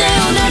って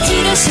同じ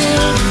でしょ、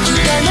聞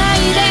かない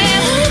で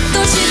ほっ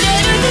として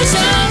るでしょ。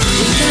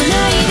行かな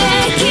い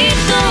できっ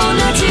と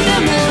同じで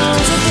も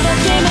ちょっとだ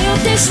け迷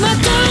ってしまっ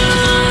た。考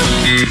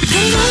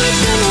え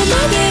たま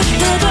まで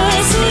ただ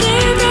それ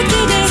だけ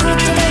でずっ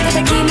と抱いて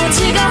た気持ち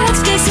がは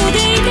じけそうで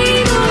いて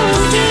いる。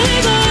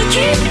きっ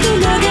と流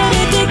れ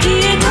て消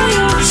えた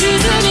よ。沈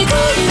み込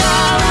んだ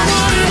想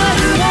いは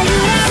ゆらゆ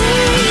らつい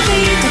て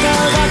いくか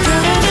わか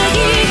らないけ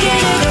れ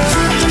ど、ず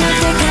っと待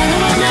って叶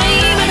わない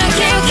今だけ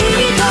を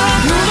君と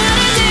飲まれ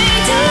てい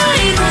た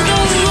い鼓動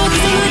を刻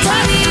むた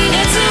び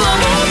熱を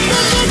持った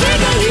風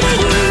が揺れ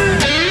る。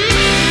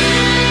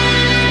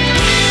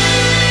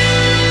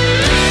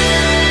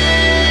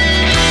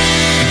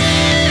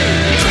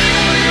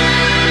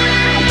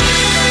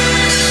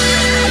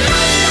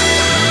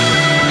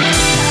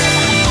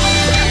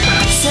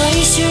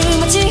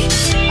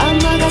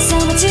雨傘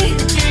待ち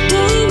透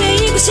明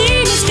越し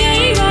のスケ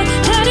イは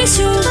誰でし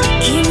ょう。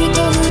君と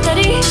二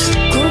人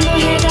この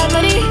隔た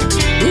り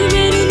埋め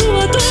るのは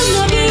どんな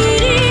ビュー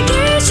ティケ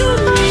ーション。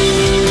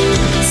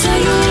さよ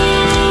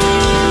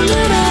な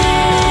ら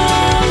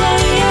は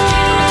嫌、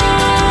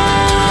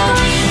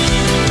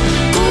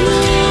この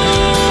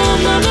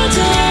ままじ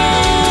ゃ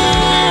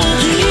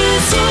消え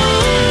そう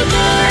だ。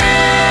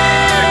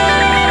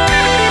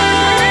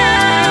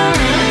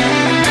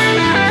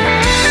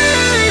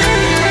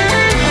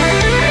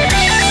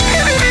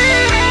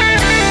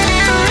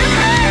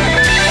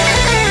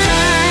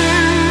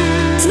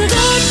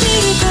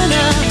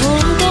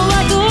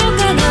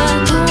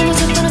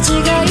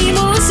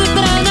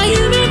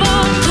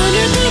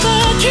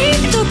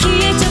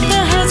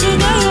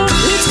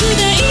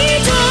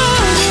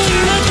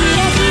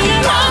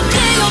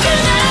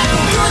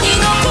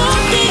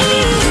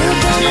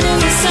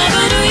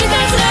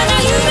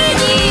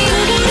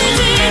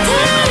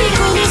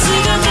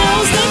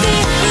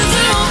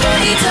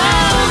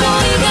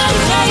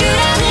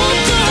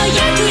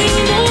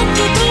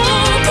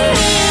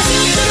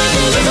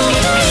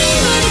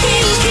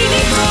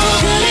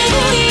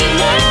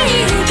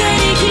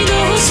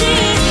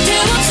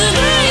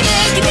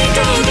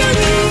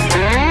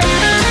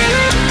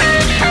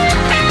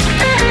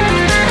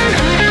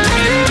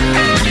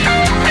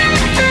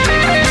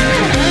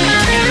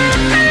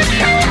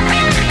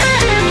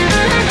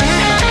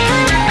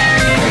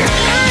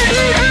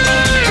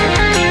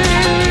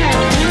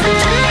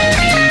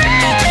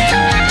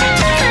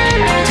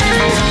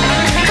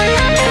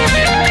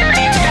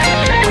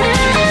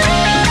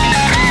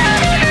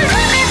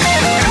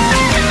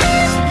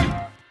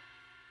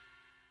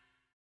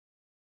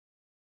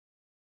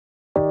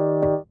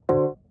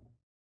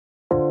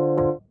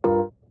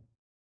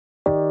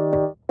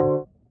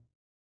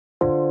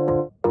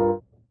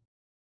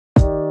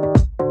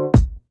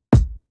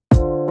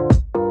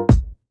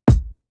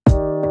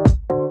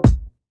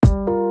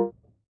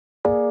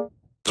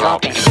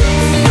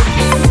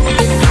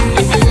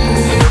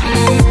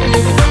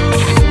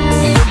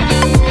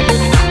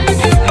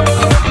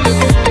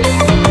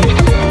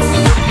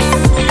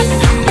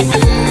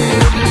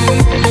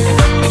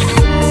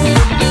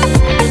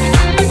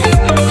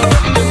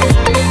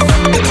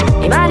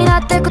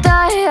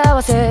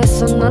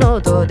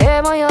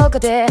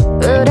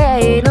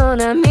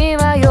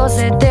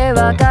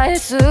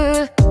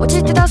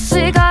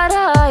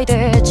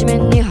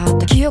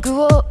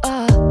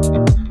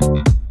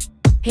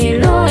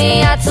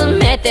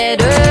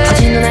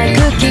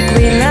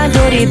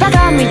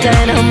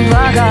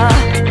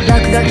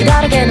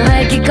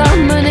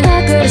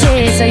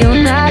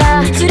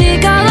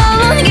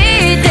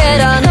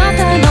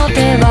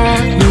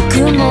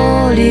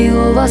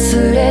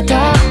忘れ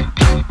た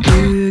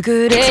夕夕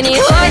暮れに置い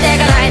て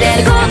かない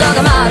でこと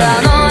がまだ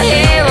あの日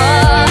を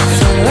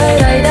それは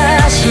以来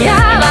だ幸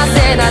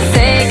せな生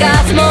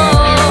活も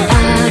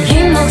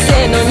金木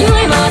犀の匂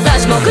いも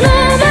私もこの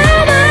ま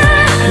ま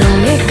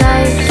飲み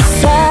会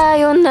さ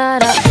よな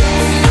ら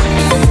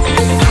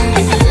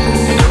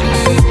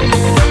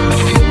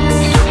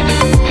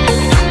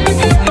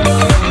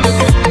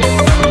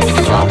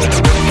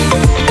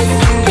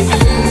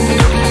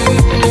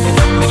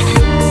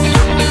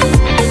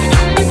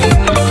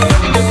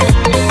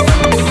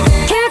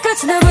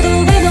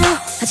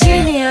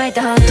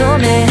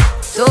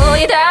そう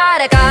いう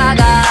誰か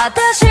が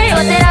私を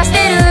照らし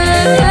てる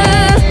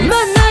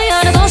まんない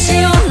あれどうし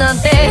ようなん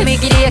て見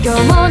切りや今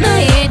日も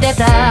泣いて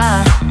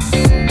た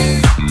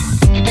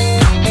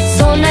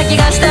そんな気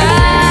がした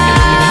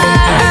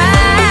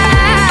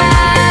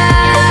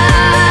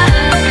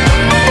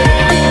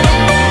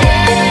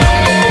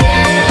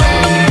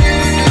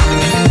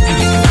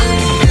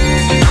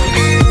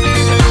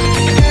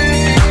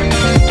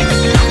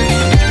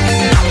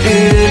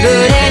夕暮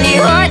れに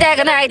置いて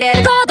かないで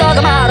こと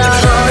がまだ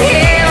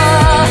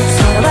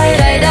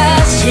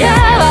幸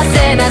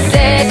せな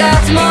生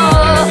活も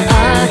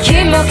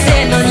金木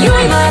犀の匂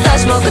いも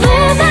私もこの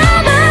ま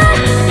ま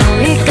も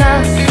ういい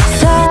か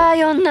さ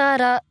よな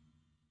ら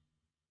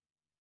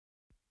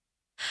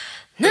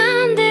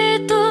なんで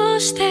どう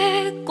し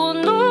てこ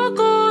の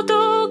孤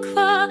独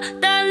は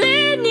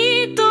誰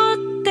にと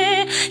っ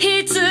て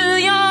必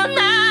要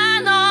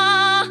なの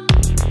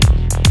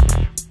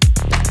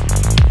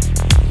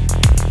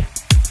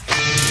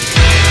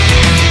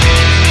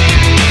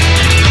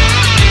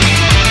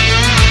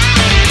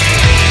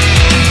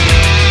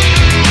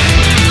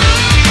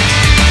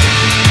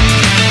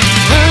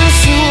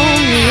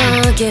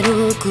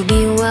首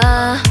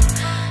は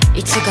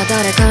いつか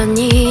誰か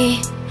に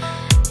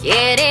切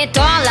り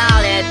取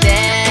られて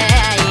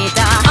い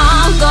た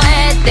声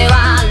で笑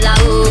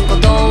うこ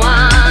とは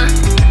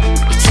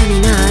いつ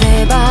にな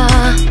れば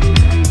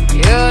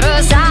許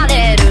さ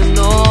れる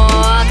の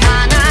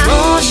かな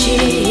も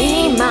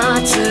し今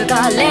疲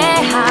れ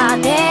果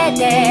て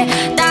て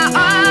倒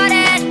れ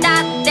た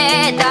って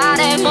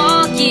誰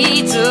も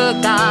気づ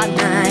か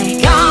ない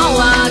今日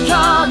は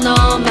今日の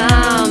ま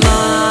ま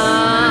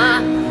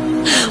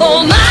お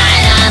前ら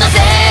のせ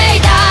い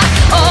だ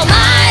お前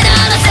ら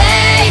のせ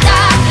いだ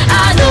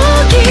あの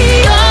記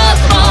憶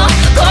も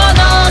こ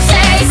の制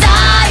裁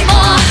も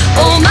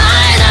お前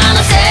らの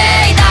せ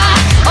いだ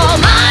お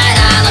前ら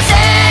のせ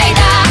い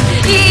だ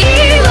言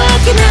い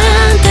訳な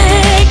んて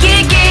聞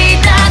き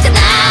たくな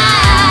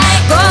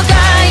い誤解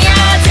や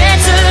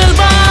絶望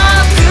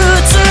苦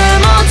痛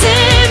も全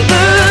部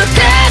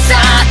手さ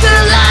く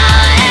ら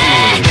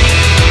え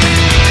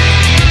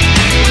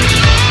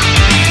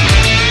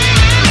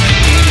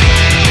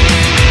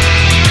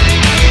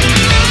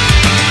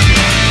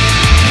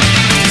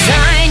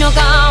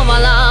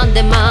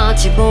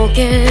待ちぼう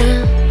け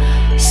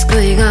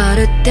救いがあ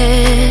るっ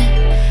て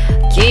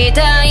期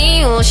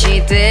待を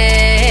し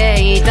て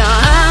いた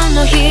あ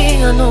の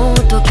日あの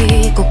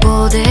時こ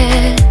こ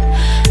で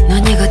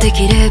何がで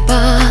きれ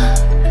ば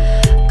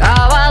変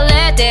わ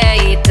れ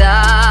てい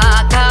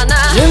たかな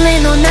夢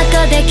の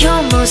中で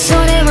今日もそ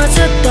れは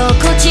ずっと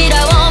こち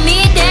らを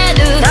見て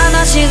るた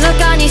だ静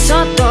かにそ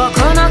っと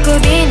この首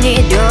に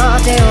両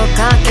手を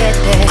かけ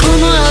てこ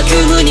の悪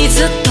夢に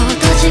ずっと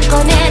閉じ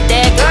込め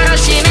て苦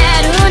しめ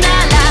るな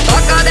らこ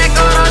こで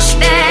殺し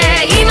て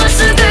今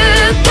すぐ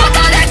ここ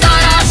で殺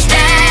して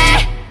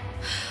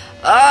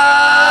お前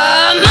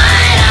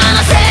らの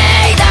せ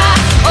いだ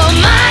お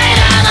前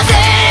らのせ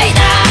いだ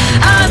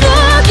あの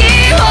記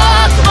憶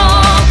も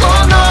こ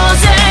の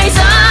制裁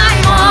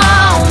も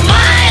お前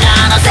ら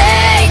のせ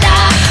いだ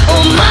お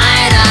前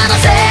らの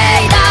せ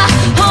いだ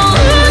本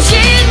心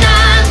な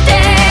んて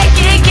聞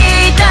き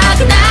たく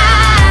な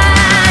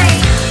い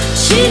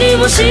知り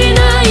もし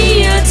ない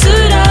奴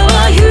ら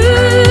は言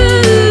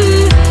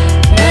う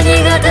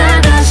何が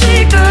正し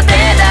くて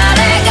誰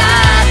が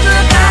悪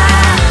か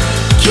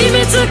決め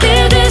つ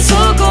けてそ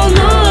この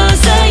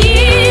浅い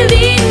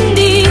倫理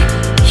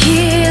広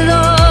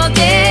げ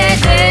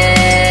て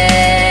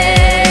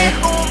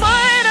お前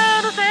ら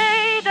のせ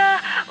いだ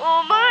お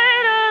前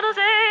らのせ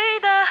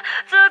いだ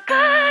疲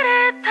れ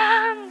た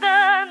んだ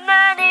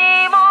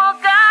何も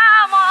か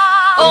も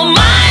お前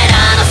ら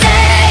のせ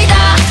いだ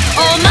お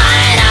前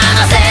ら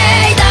のせ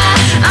いだ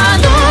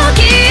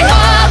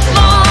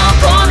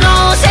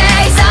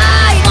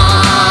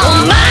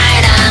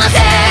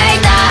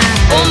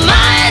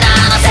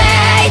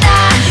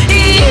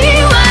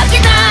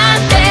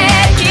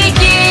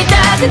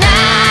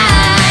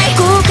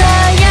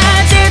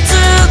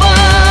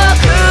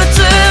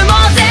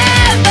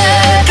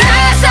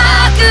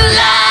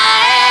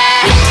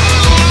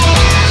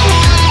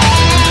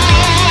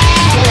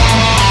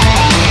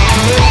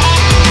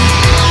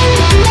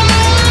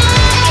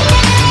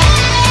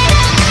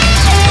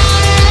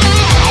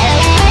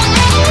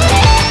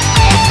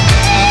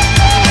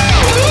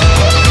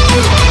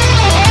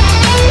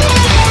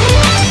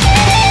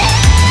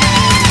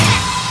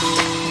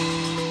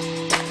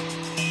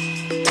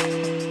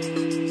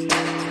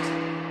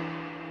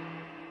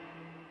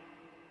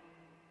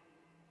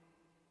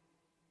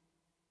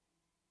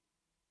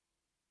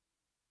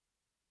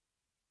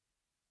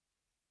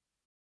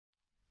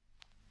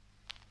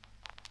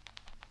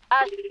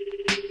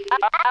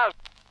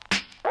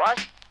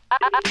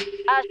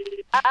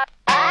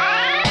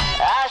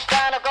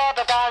のこ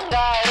と考え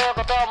る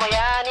ことも嫌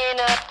に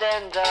なって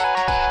んだ。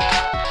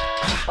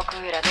僕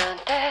らなん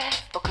て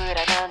そう言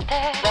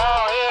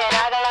い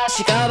ながら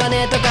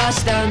屍とか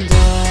したんだ。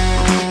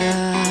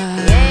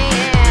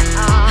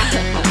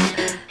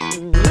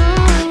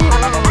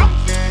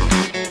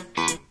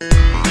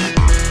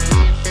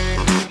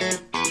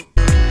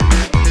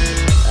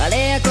あ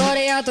れやこ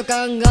れやと考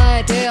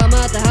えては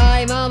また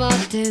はい回っ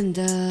てん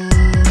だ。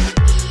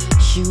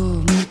死を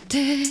持っ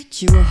て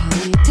血を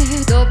吐い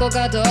てどこ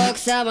か遠く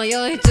さま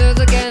よい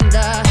続けん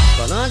だ。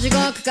この地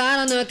獄か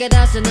ら抜け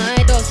出せな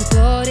いと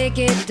悟り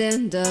きって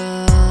んだ。もう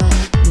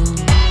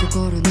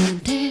心なん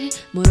て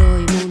脆いも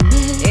んね。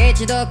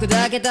一度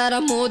砕けた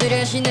ら戻り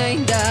ゃしない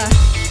んだ。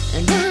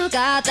なん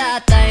かた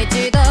った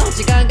一度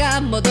時間が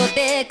戻っ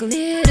てく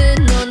れる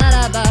のな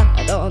らば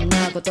どん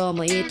なこと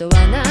もいと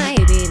わない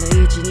指の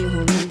1、2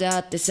本だ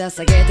って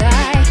捧げたい。笑え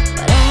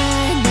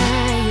な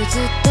いよず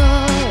っと当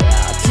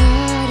た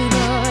り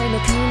前の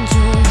感情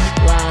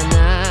はあ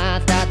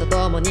なたと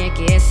共に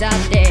消え去っ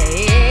て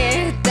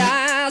いっ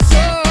た。そう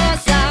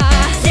さ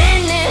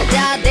1000年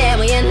経って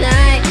も言えな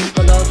い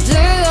この普通を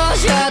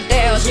背負っ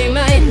ておし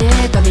まい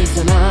ね。神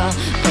様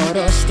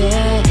殺してよ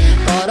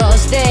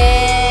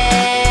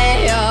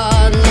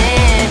ね。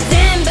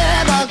全部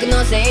僕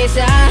のせい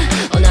さ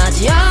同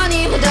じよう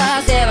に戻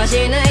せは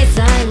しない。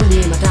最後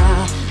にまた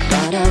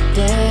笑っ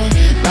て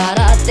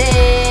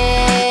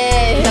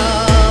よ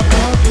僕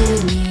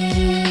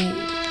に。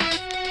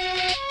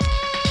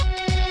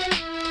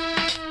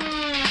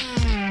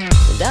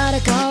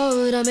誰かを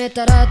恨め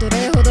たらど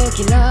れほど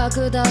気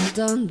楽だっ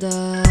たんだ。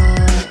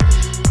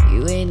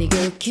故に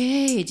余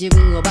計自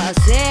分を罰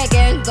せ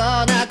健康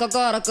な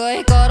心食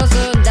い殺す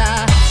ん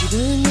だ。自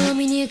分の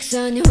醜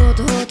さにほ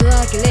とほと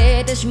呆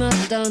れてしまっ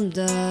たん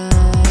だ。目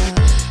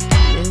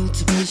を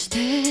つぶし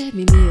て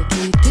耳を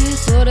聞いて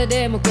それ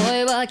でも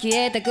声は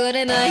消えてく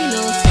れないのさ。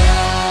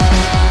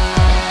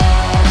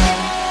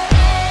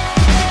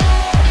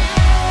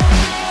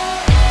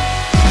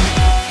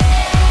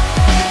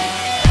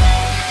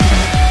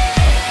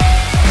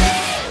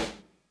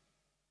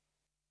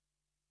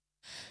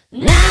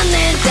何年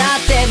経っ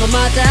ても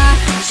また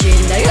死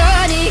んだよ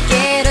うに生き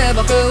る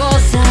僕を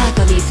さ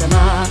神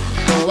様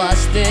壊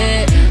し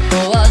て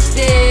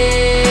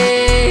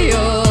よ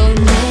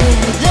ね。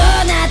どう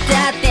なっ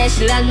たって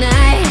知らな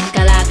い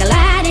カラカ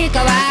ラに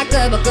乾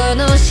く僕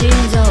の心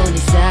臓に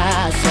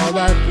さ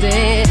触ってよ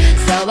ね。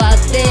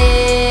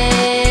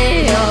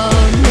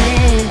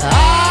あ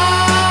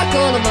あこ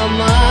のま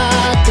ま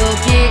時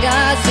が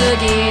過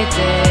ぎて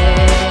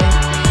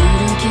古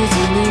傷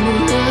にも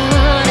な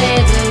れ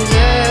ず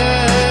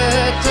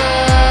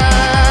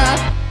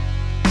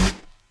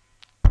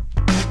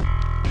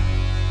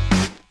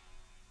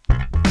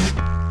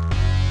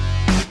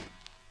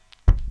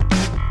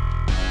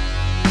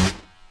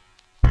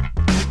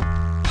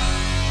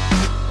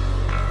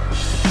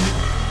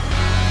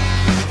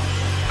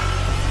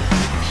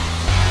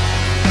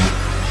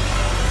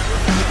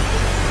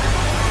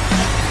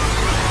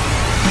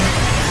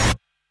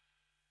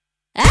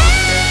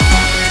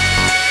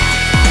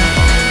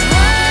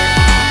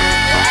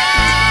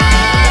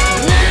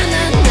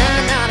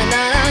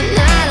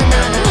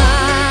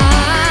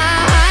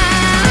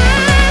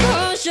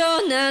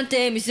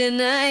見せ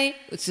ない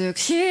美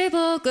しい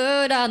僕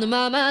らの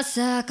まま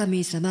さ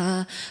神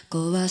様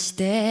壊し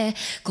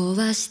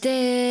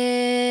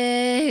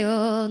て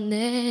よ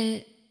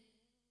ね。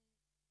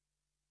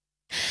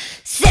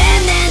1000年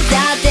経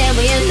って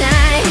も言えない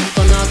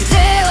この傷を